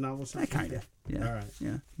 You think that's a novelty song? Kind of. Yeah. All right.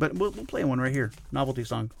 Yeah. But we'll play one right here. Novelty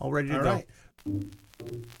song. All ready to go. Right.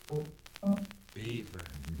 Beaver.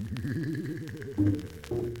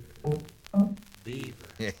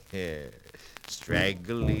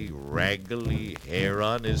 Straggly, raggly hair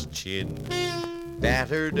on his chin,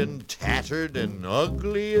 battered and tattered and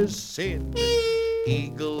ugly as sin.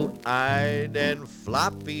 Eagle-eyed and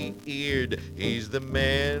floppy-eared, he's the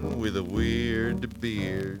man with a weird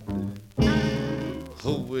beard.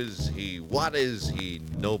 Who is he? What is he?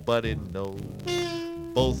 Nobody knows.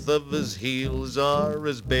 Both of his heels are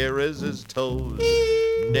as bare as his toes.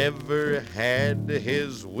 Never had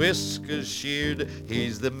his whiskers sheared.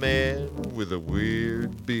 He's the man with a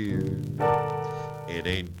weird beard. It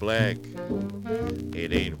ain't black,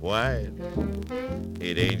 it ain't white,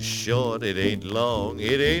 it ain't short, it ain't long,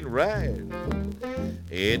 it ain't right.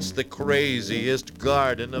 It's the craziest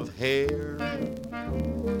garden of hair.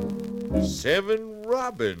 7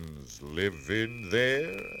 robins live in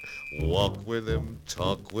there. Walk with him,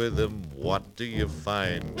 talk with him, what do you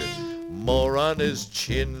find? More on his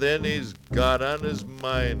chin than he's got on his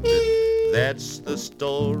mind. That's the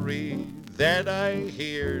story that I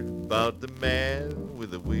heard about the man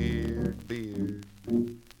with the weird beard.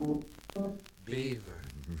 Beaver.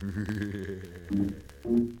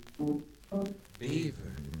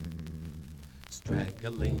 Beaver.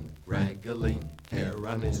 Straggling, raggling, hair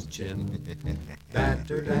on his chin.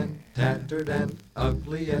 Battered and tattered and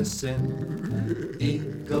ugly as sin.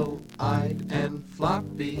 Eagle-eyed and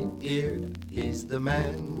floppy-eared, he's the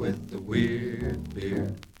man with the weird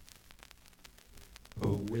beard.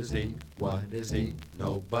 Who is he? What is he?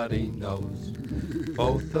 Nobody knows.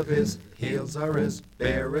 Both of his heels are as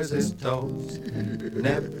bare as his toes.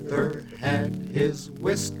 Never had his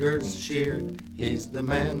whiskers sheared. He's the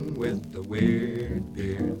man with the weird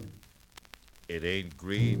beard. It ain't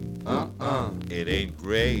green. It ain't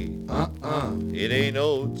gray. It ain't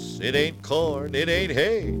oats. It ain't corn. It ain't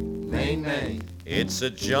hay. Nay, nay. It's a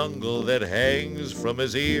jungle that hangs from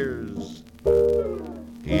his ears.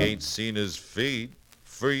 He ain't seen his feet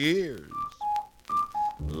for years.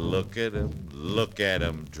 Look at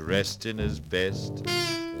him, dressed in his best,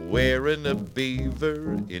 wearing a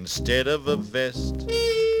beaver instead of a vest.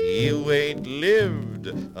 You ain't lived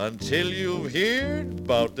until you've heard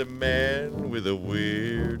about the man with a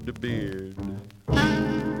weird beard.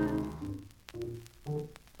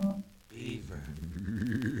 Beaver.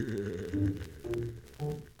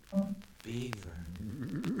 Beaver.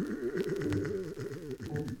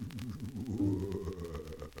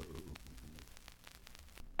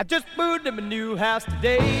 I just moved to my new house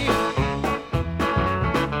today.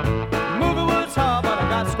 Moving was hard, but I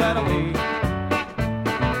got squared away.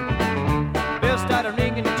 Bells started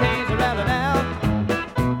ringing, the chains are rattling out.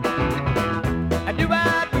 I knew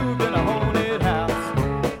I'd moved in a haunted house.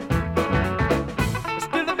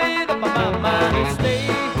 Still I made up my mind to stay,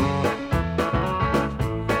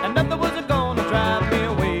 and nothing was gonna drive me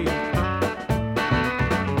away.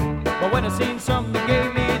 But when I seen something that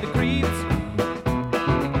gave me the creeps,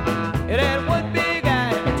 it had one big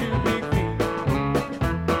eye and two big feet.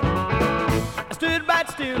 I stood right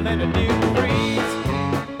still and it didn't breeze,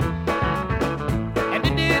 and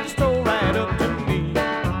it did stroll right up to me.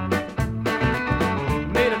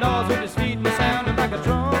 Made a noise with his feet and it sounded like a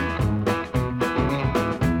drum.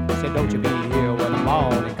 Said, don't you be here when the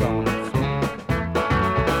morning comes.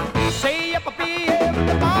 Say up, I'll be here when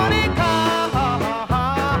the morning comes. I'll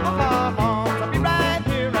be right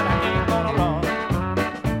here and I ain't gonna run.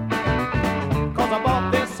 I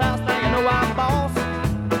bought this house, now you know I'm boss.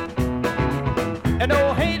 And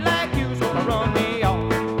no hate like you's gonna run me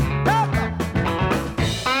off.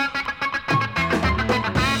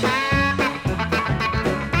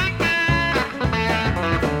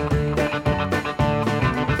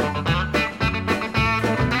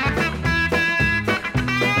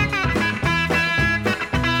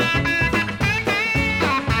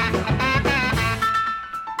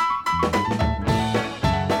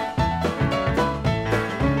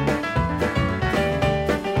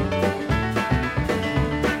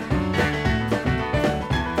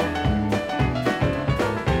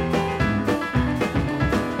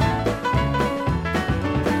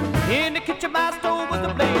 In the kitchen, my stove was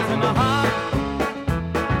blazing hot.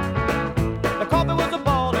 The coffee was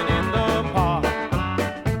boiling in the pot.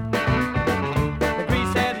 The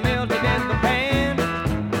grease had melted in the pan.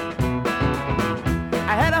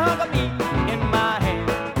 I had a hunk of meat in my hand.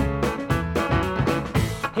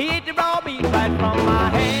 He ate the raw meat right from my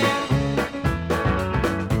hand.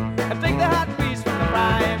 I take the hot grease from the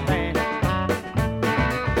frying pan.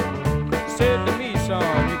 Said to me,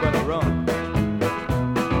 son, you better run.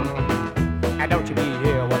 Don't you be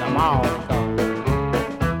here when I'm all done.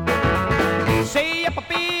 Say if I'll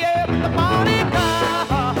be here when the morning comes.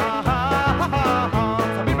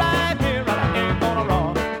 I'll be right here and I ain't gonna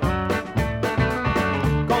run.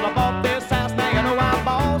 Cause I bought this house, now you know I'm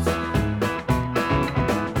boss.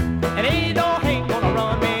 And ain't no hate gonna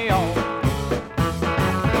run me off.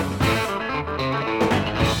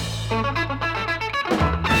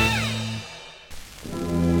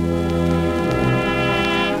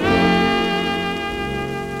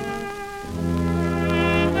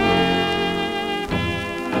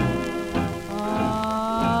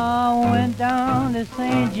 Down to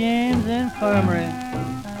St. James Infirmary.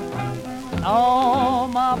 Oh,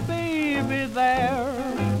 my baby there,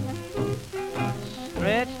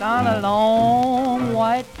 stretched on a long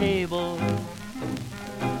white table,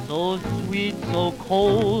 so sweet, so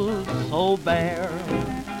cold, so bare.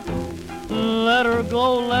 Let her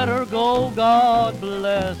go, God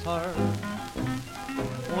bless her,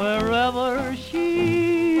 wherever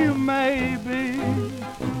she may be.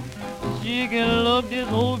 She can look this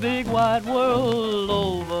whole big wide world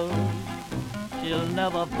over. She'll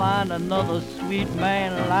never find another sweet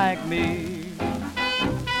man like me.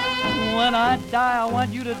 When I die, I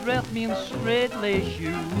want you to dress me in straight lace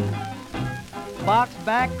shoes, box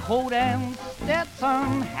back coat and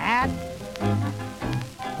Stetson hat.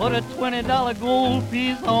 Put a $20 gold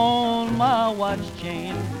piece on my watch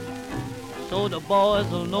chain, so the boys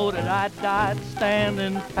will know that I died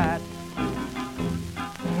standing pat.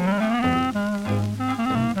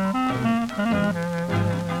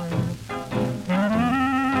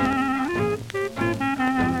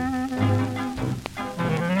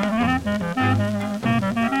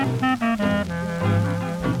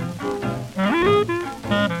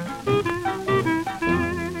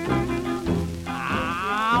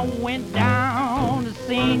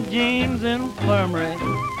 James Infirmary,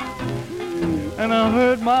 and I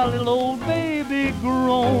heard my little old baby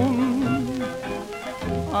groan.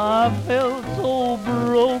 I felt so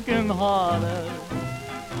broken hearted.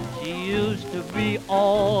 She used to be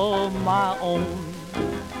all my own.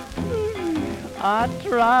 I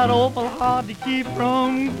tried awful hard to keep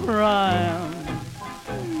from crying.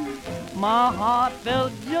 My heart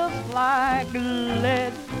felt just like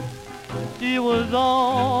lead. She was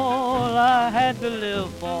all I had to live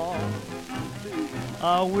for.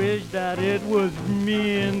 I wish that it was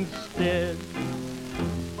me instead.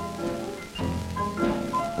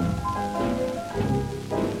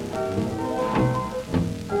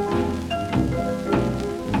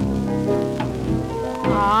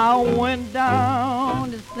 I went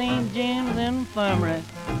down to St. James Infirmary,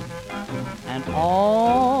 and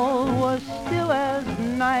all was still as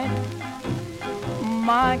night.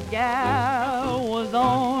 My gal was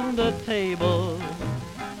on the table,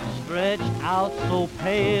 stretched out so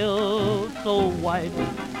pale, so white.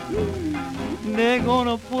 They're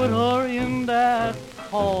gonna put her in that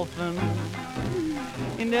coffin.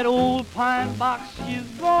 In that old pine box she's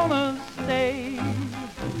gonna stay.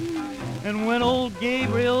 And when old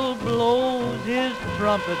Gabriel blows his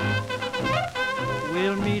trumpet,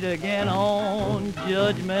 we'll meet again on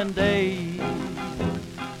Judgment Day.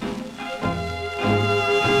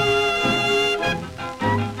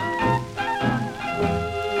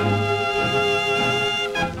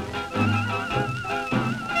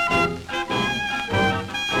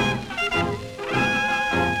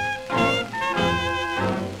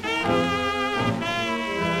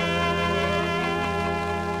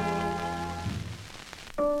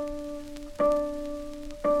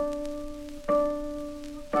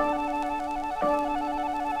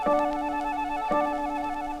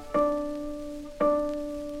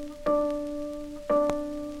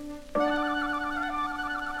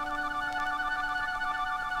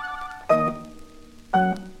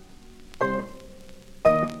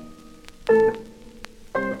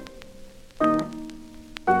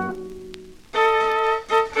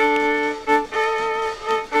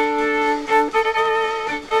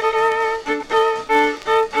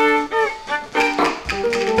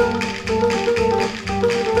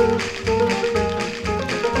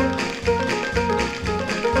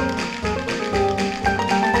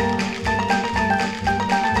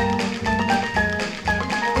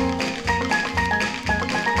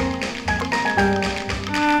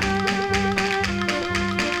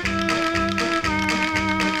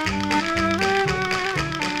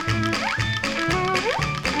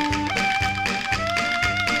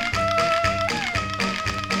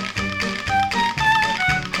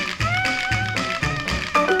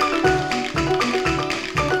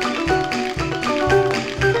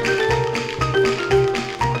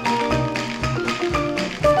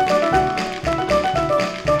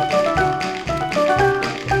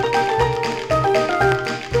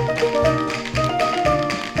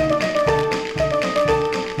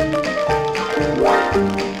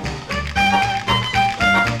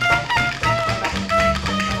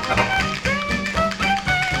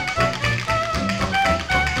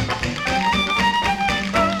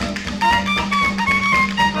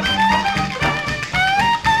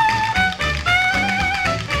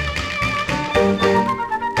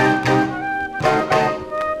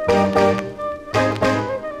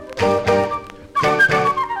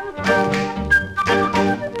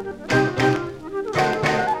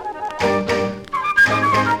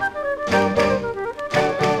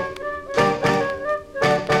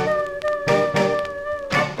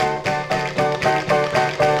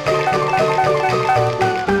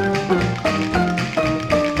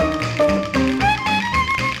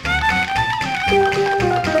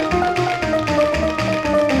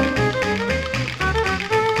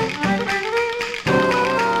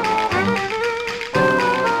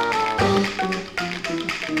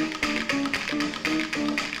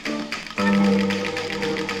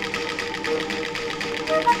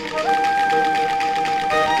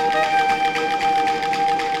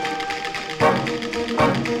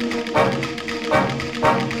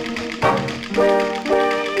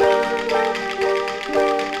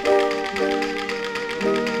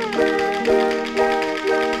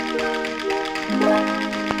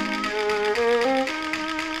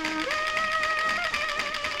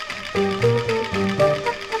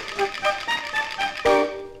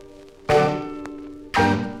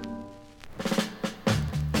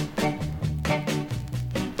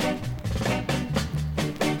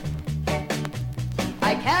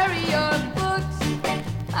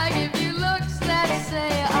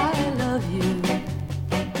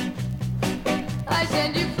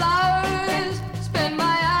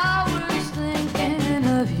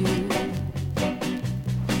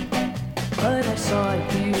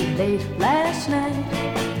 safe last night.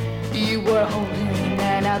 You were holding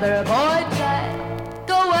another boy tight.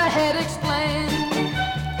 Go ahead, explain.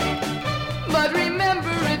 But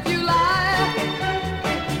remember, if you lie,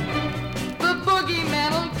 the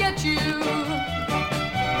boogeyman will get you,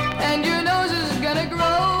 and your nose is gonna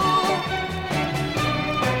grow.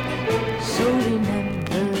 So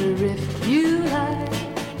remember, if you lie,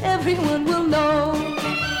 everyone will know.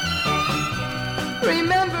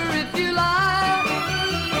 Remember, if you lie,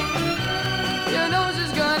 your nose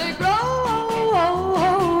is gonna grow.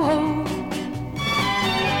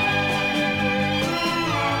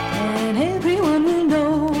 And everyone will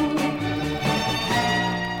know.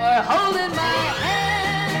 We're holding my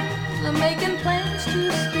hand, we're making plans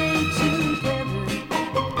to stay together,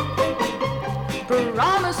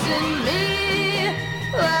 promising me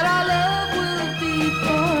that our love will be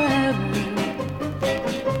forever.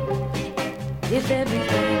 If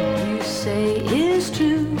everything you say is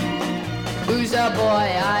true, who's the boy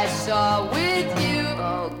I saw with you?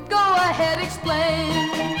 Oh, go ahead, explain.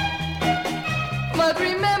 But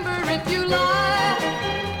remember, if you lie,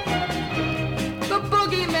 the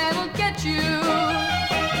boogeyman will get you,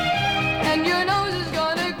 and your nose is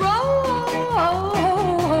gonna grow.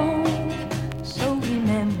 So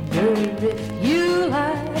remember, if you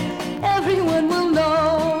lie, everyone will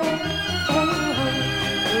know.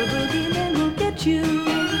 The boogeyman will get you,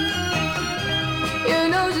 your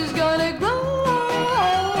nose is gonna grow.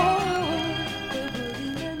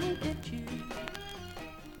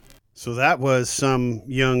 So that was some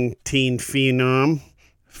young teen phenom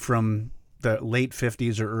from the late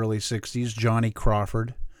 50s or early 60s, Johnny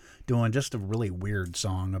Crawford, doing just a really weird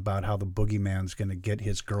song about how the boogeyman's going to get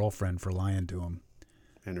his girlfriend for lying to him.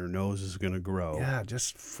 And her nose is going to grow. Yeah,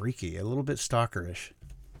 just freaky, a little bit stalkerish.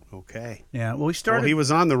 Okay. Yeah, well, we started... Well, he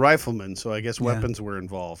was on the Rifleman, so I guess weapons were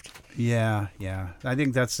involved. Yeah. I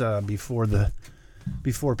think that's before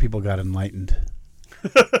people got enlightened,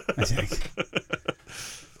 I think.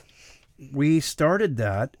 We started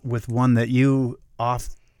that with one that you, off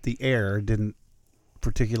the air, didn't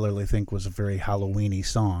particularly think was a very Halloween-y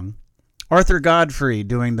song. Arthur Godfrey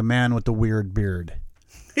doing The Man with the Weird Beard.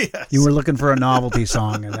 Yes. You were looking for a novelty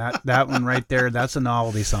song, and that one right there, that's a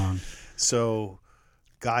novelty song. So,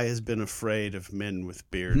 Guy has been afraid of men with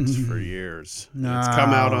beards for years. No. It's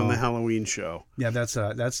come out on the Halloween show. Yeah, that's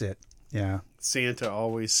it. Yeah. Santa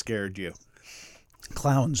always scared you.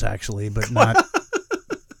 Clowns, actually, but not...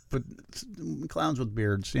 But clowns with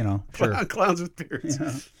beards, sure. Clowns with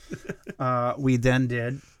beards. Yeah. We then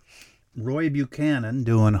did Roy Buchanan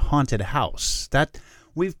doing Haunted House. That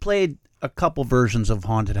we've played a couple versions of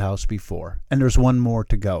Haunted House before, and there's one more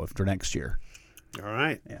to go for next year. All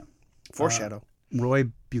right. Yeah. Foreshadow.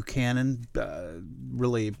 Roy Buchanan,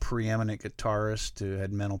 really preeminent guitarist who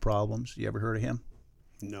had mental problems. You ever heard of him?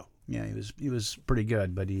 No. Yeah, he was pretty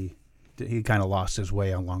good, but he kind of lost his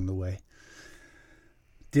way along the way.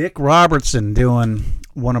 Dick Robertson doing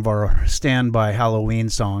one of our standby Halloween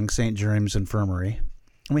songs, St. James Infirmary.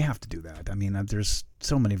 We have to do that. I mean, there's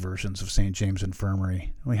so many versions of St. James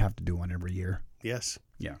Infirmary. We have to do one every year. Yes.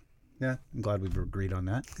 Yeah. I'm glad we've agreed on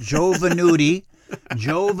that. Joe Venuti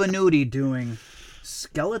doing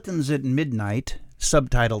Skeletons at Midnight,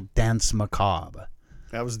 subtitled Dance Macabre.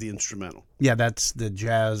 That was the instrumental. Yeah, that's the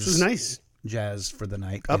jazz. This is nice. Jazz for the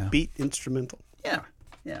night. Upbeat instrumental. Yeah.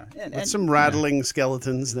 And some rattling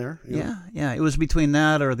skeletons there. Yeah. It was between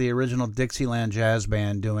that or the original Dixieland Jazz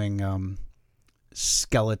Band doing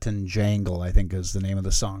Skeleton Jangle, I think is the name of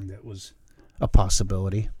the song. That was a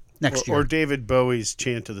possibility. Next year. Or David Bowie's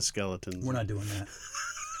Chant of the Skeletons. We're not doing that.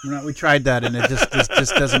 We tried that and it just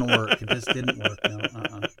doesn't work. It just didn't work.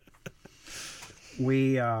 No.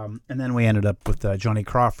 We and then we ended up with Johnny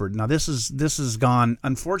Crawford. Now this is gone.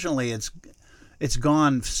 Unfortunately, it's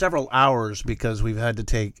gone several hours because we've had to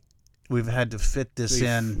fit this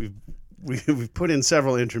in. We've put in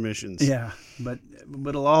several intermissions. Yeah, but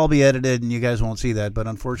it'll all be edited and you guys won't see that. But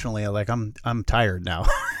unfortunately, I'm tired now.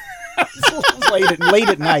 It's late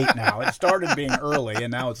at night now. It started being early and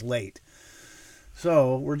now it's late.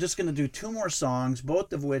 So we're just going to do two more songs,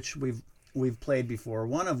 both of which we've played before.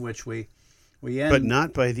 One of which we end. But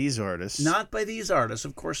not by these artists. Not by these artists,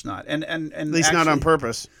 of course not. And at least actually, not on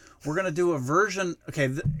purpose. We're going to do a version. Okay,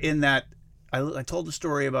 in that I told the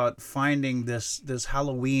story about finding this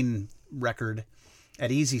Halloween record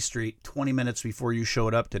at Easy Street 20 minutes before you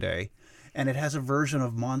showed up today, and it has a version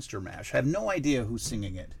of Monster Mash. I have no idea who's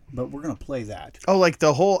singing it, but we're going to play that. Oh, like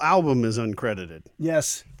the whole album is uncredited.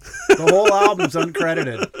 Yes, the whole album's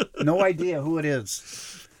uncredited. No idea who it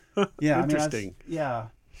is. Yeah, interesting.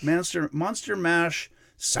 Monster Mash,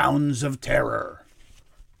 Sounds of Terror.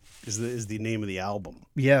 is the name of the album.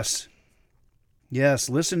 Yes. Yes,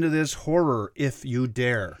 listen to this horror if you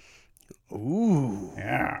dare. Ooh.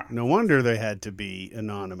 Yeah. No wonder they had to be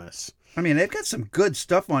anonymous. I mean, they've got some good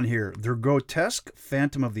stuff on here. They're Grotesque,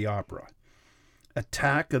 Phantom of the Opera,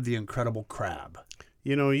 Attack of the Incredible Crab.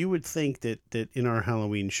 You know, you would think that in our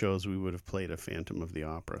Halloween shows we would have played a Phantom of the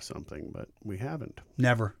Opera or something, but we haven't.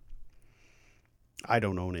 Never. I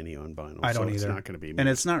don't own any on vinyl. I don't so either. It's not going to be me. And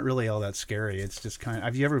it's not really all that scary. It's just kind of...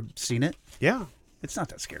 Have you ever seen it? Yeah. It's not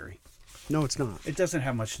that scary. No, it's not. It doesn't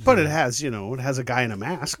have much to do But with it has, it has a guy in a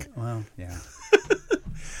mask. Well, yeah.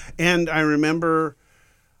 And I remember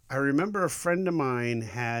a friend of mine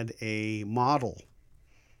had a model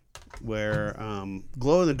where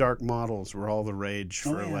glow-in-the-dark models were all the rage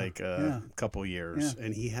for a couple years. Yeah.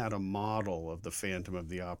 And he had a model of the Phantom of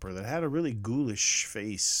the Opera that had a really ghoulish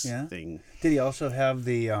face thing. Did he also have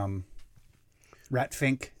the Rat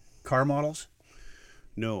Fink car models?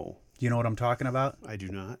 No. Do you know what I'm talking about? I do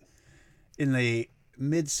not. In the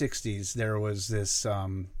mid-'60s, there was this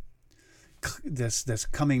this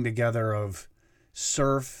coming together of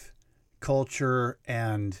surf culture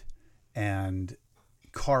and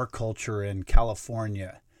car culture in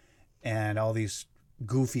California, and all these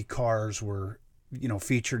goofy cars were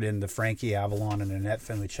featured in the Frankie Avalon and Annette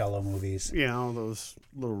Funicello movies. Yeah, all those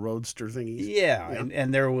little roadster thingies. Yeah.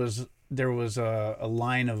 And there was a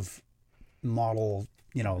line of model,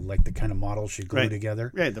 like the kind of models you glue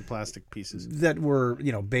together. Right, the plastic pieces. That were,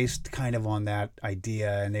 based kind of on that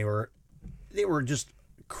idea, and they were just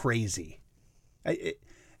crazy.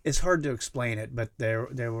 It's hard to explain it, but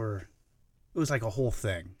it was like a whole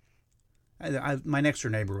thing. My next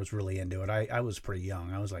door neighbor was really into it. I was pretty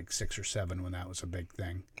young. I was like 6 or 7 when that was a big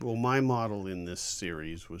thing. Well, my model in this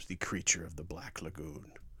series was the Creature of the Black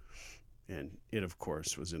Lagoon. And it, of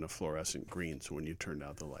course, was in a fluorescent green, so when you turned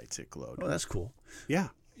out the lights, it glowed. Oh, that's cool. Yeah.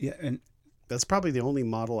 Yeah, and that's probably the only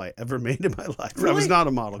model I ever made in my life. Really? I was not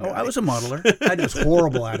a model guy. Oh, I was a modeler. I was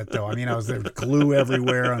horrible at it, though. I mean, there was glue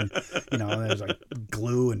everywhere, and there was like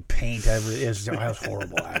glue and paint everywhere. I was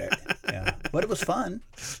horrible at it. Yeah, but it was fun.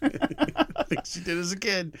 Things you did as a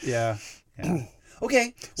kid. Yeah.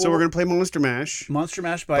 Okay. So we're gonna play Monster Mash. Monster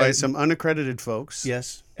Mash by some unaccredited folks.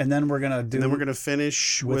 Yes, and then we're gonna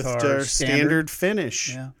finish with our standard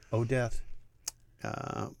finish. Yeah. Oh, Death.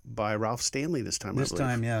 By Ralph Stanley this time. This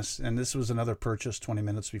time, yes, and this was another purchase 20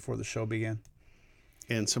 minutes before the show began.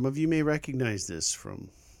 And some of you may recognize this from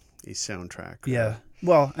a soundtrack. Yeah.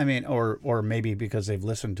 Well, I mean, or maybe because they've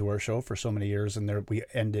listened to our show for so many years, and we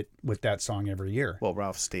end it with that song every year. Well,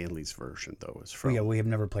 Ralph Stanley's version though is from. Yeah, we have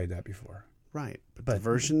never played that before. But the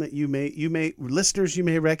version that you may listeners, you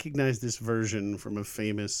may recognize this version from a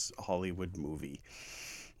famous Hollywood movie.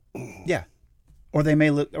 Yeah. Or they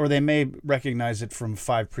may recognize it from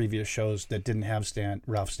 5 previous shows that didn't have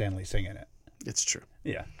Ralph Stanley singing it. It's true.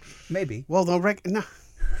 Yeah, maybe. Well, they'll no.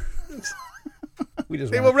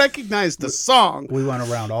 They will recognize the song. We went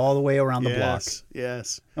all the way around the block.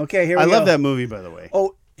 Yes. Okay, here we go. I love that movie, by the way.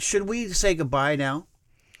 Oh, should we say goodbye now?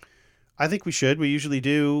 I think we should. We usually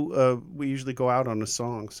do. We usually go out on a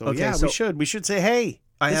song. So okay, yeah, we should. We should say, hey,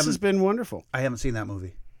 this has been wonderful. I haven't seen that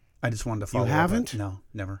movie. I just wanted to follow up. You haven't? No,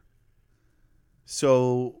 never.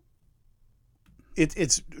 So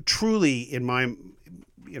it's truly in my, I'm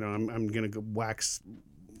going to go wax,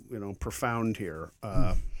 profound here.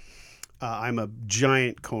 I'm a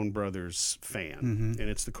giant Coen Brothers fan, and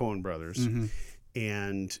it's the Coen Brothers,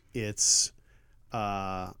 and it's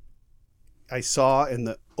I saw in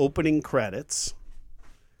the opening credits,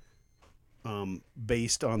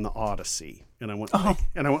 based on the Odyssey, and I went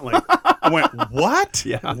what?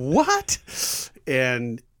 Yeah, what?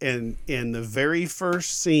 And the very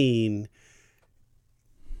first scene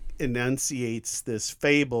enunciates this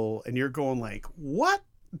fable, and you're going like, what?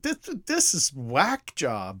 This is whack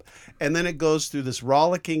job. And then it goes through this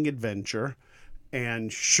rollicking adventure,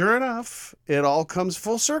 and sure enough, it all comes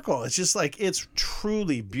full circle. It's just like, it's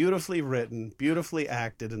truly beautifully written, beautifully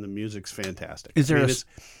acted, and the music's fantastic. Is there a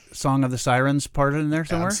Song of the Sirens part in there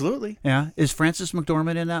somewhere? Absolutely. Yeah. Is Frances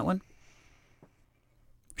McDormand in that one?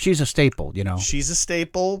 She's a staple, She's a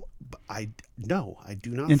staple. I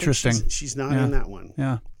do not. Interesting. Think she's not in that one.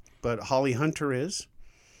 Yeah. But Holly Hunter is.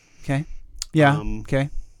 Okay. Yeah. Okay.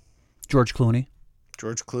 George Clooney.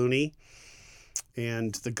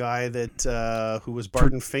 And the guy that who was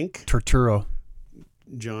Barton Fink. Turturro.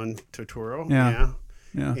 John Turturro. Yeah.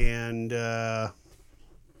 And I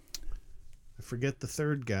forget the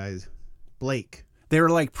third guy. Blake. They were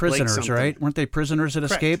like prisoners, right? Weren't they prisoners that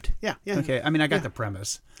escaped? Yeah. Okay. I mean, I got the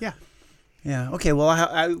premise. Yeah. Yeah. Okay.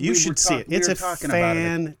 Well, you should see it. It's a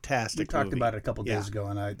fantastic movie. We talked about it a couple days ago,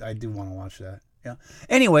 and I do want to watch that. Yeah.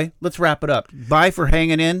 Anyway, let's wrap it up. Bye for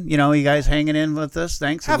hanging in. You know, you guys hanging in with us.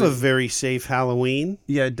 Thanks. Have a very safe Halloween.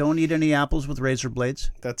 Yeah, don't eat any apples with razor blades.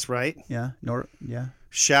 That's right. Yeah. Yeah.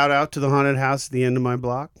 Shout out to the haunted house at the end of my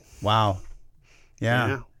block. Wow.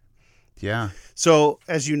 Yeah. So,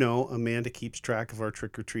 as you know, Amanda keeps track of our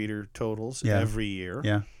trick-or-treater totals every year.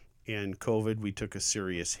 Yeah. And COVID, we took a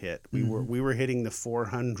serious hit. We were hitting the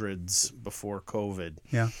 400s before COVID.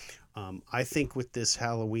 Yeah. I think with this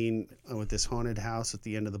Halloween, with this haunted house at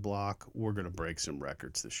the end of the block, we're going to break some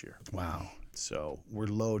records this year. Wow. So we're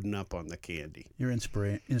loading up on the candy. You're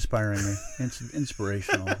inspiring me.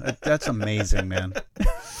 Inspirational. That's amazing, man.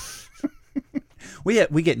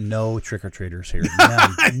 We get no trick-or-treaters here.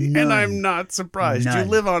 None. And I'm not surprised. None.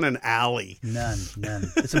 You live on an alley. None.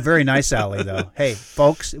 It's a very nice alley, though. Hey,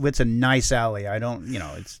 folks, it's a nice alley. I don't,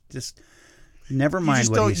 it's just... Never mind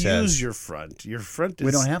what he says. You just don't use your front. Your front is...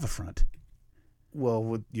 We don't have a front.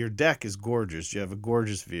 Well, your deck is gorgeous. You have a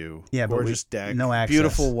gorgeous view. Yeah, gorgeous deck. No access.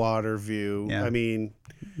 Beautiful water view. Yeah. I mean...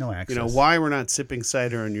 No access. Why we're not sipping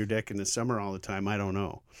cider on your deck in the summer all the time, I don't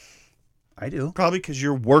know. I do. Probably because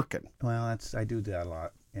you're working. Well, I do that a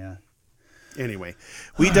lot, yeah. Anyway,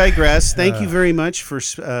 we digress. Thank you very much for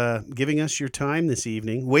giving us your time this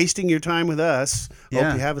evening, wasting your time with us. Yeah.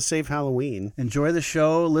 Hope you have a safe Halloween. Enjoy the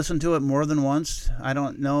show. Listen to it more than once. I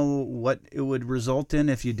don't know what it would result in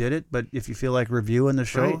if you did it, but if you feel like reviewing the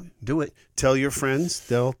show, do it. Tell your friends.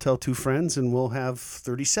 They'll tell 2 friends, and we'll have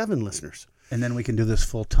 37 listeners. And then we can do this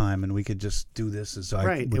full time, and we could just do this as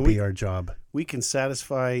would be our job. We can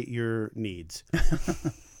satisfy your needs.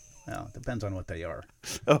 Well, it depends on what they are.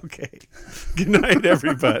 Okay. Good night,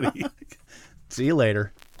 everybody. See you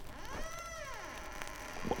later.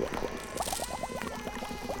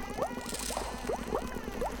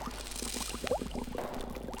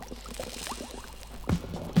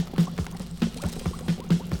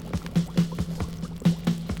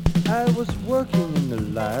 I was working in the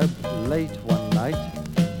lab late one night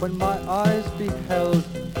when my eyes beheld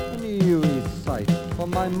an eerie sight. For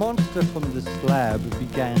my monster from the slab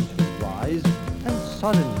began to rise, and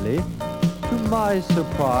suddenly, to my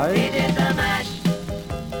surprise, He did the mash,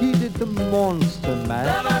 he did the monster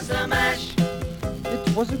mash. the monster mash.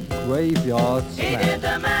 It was a graveyard He smash. did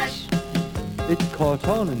the mash, It caught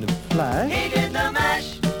on in a flash. he did the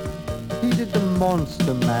mash. He did the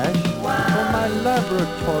monster mash from my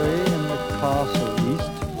laboratory in the castle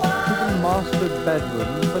east to the master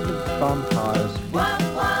bedroom where the vampires feast.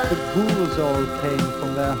 The ghouls all came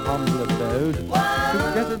from their humble abode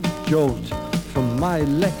to get a jolt from my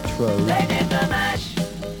electrode. They did the mash,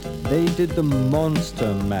 They did the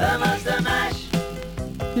monster the mash. monster mash.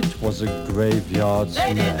 It was a graveyard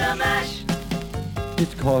They did the smash. mash,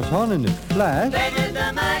 It caught on in a flash. they did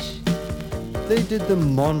the mash. They did the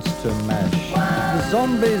monster mash. The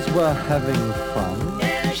zombies were having fun.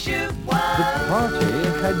 In a shoot The party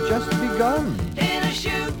had just begun. in a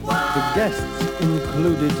shoot The guests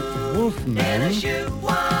included in a Wolfman, shoot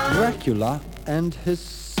Dracula, and his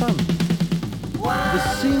son. The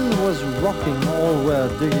scene was rocking, all were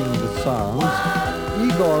digging the sounds.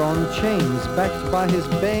 Igor on chains, backed by his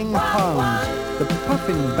baying hounds. The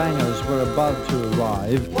puffing bangers were about to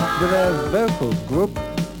arrive. With their vocal group,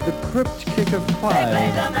 the Crypt Kick of They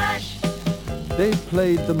played the Five. mash, They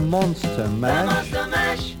played the monster the mash. monster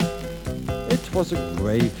mash. It was a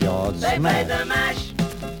graveyard They played the smash.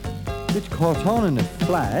 mash, It caught on in a they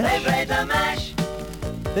flash. played the mash.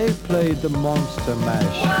 They played the monster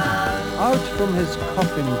mash. Out from his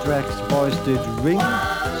coffin Drax's voice did ring.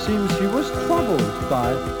 Seems he was troubled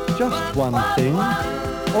by just one thing.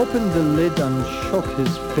 Opened the lid and shook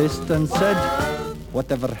his fist and said,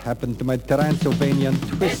 "Whatever happened to my Transylvanian It's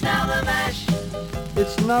twist? now the mash,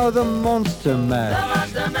 It's now the monster the mash.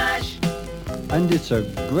 monster mash. And it's a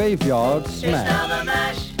graveyard It's now smash. the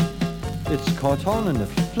mash, It's caught on in a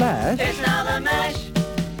flash. it's now the mash.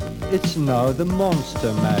 It's now the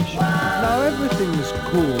monster mash. Now everything's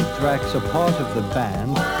cool, Drax a part of the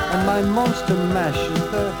band, and my monster mash is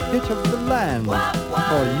the hit of the land.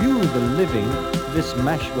 For you, the living, this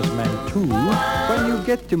mash was meant to. When you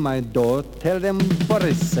get to my door, tell them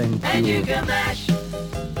Boris sent And you you. can mash,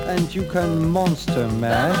 And you can monster the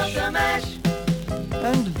mash, monster mash.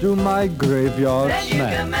 and do my graveyard Then you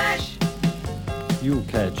can smash. mash, You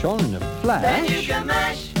catch on in a then you flash, can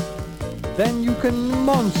mash. then you can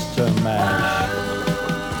monster mash.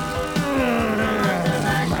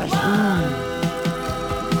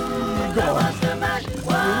 The monster mash,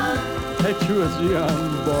 That you as a young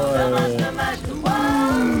the boy. monster mash.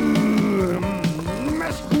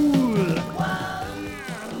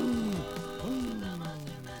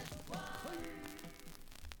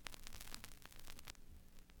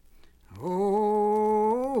 Oh,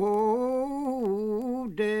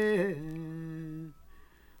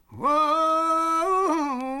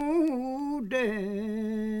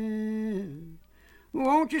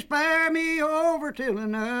 over till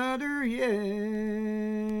another year.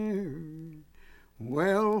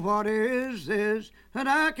 Well, what is this that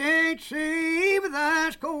I can't see with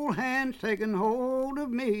ice cold hands taking hold of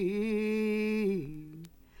me?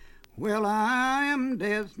 Well, I am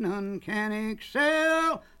death, none can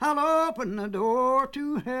excel. I'll open the door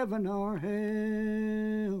to heaven or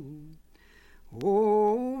hell.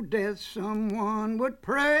 Oh, death, someone would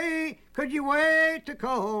pray. Could you wait to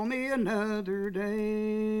call me another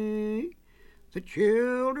day? The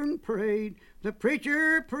children prayed, the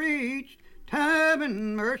preacher preached. Time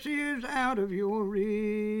and mercy is out of your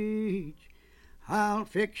reach. I'll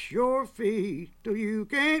fix your feet till you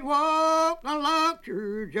can't walk. I'll lock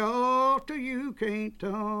your jaw till you can't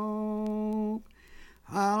talk.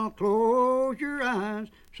 I'll close your eyes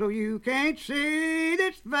so you can't see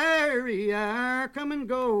this very hour. Come and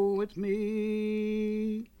go with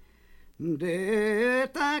me.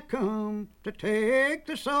 Death, I come to take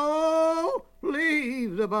the soul.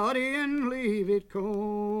 Leave the body and leave it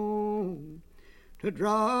cold. To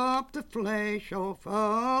drop the flesh off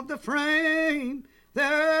of the frame. The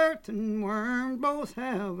earth and worm both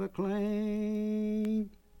have a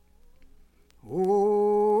claim.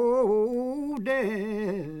 Oh,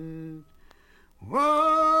 death.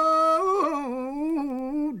 Oh,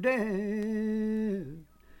 death.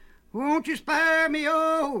 Won't you spare me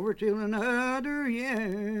over till another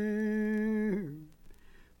year?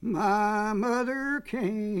 My mother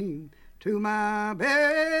came to my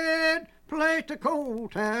bed, placed a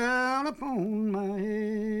cold towel upon my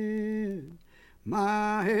head.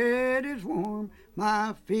 My head is warm,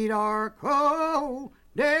 my feet are cold.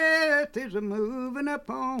 Death is a moving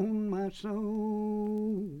upon my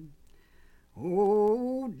soul.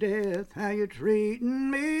 Oh, death, how you treating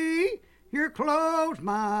me? You close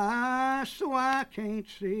my eyes so I can't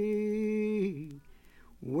see.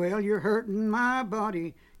 Well, you're hurting my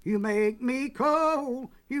body, you make me cold.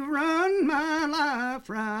 You run my life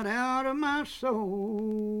right out of my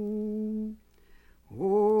soul.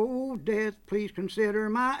 Oh, death, please consider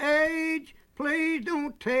my age. Please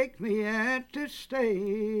don't take me at this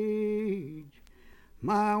stage.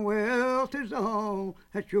 My wealth is all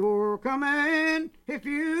at your command, if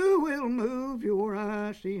you will move your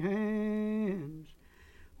icy hands.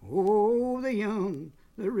 Oh, the young,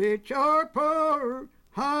 the rich or poor,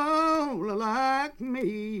 all alike me,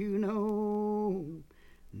 you know.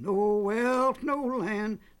 No wealth, no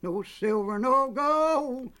land, no silver, no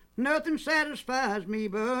gold, nothing satisfies me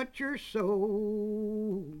but your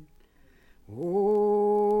soul.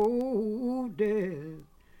 Oh, death.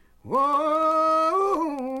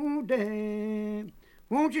 Oh, death,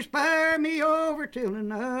 won't you spare me over till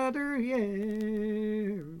another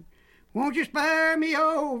year? Won't you spare me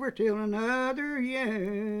over till another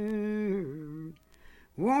year?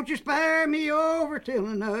 Won't you spare me over till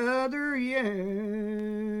another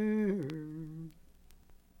year?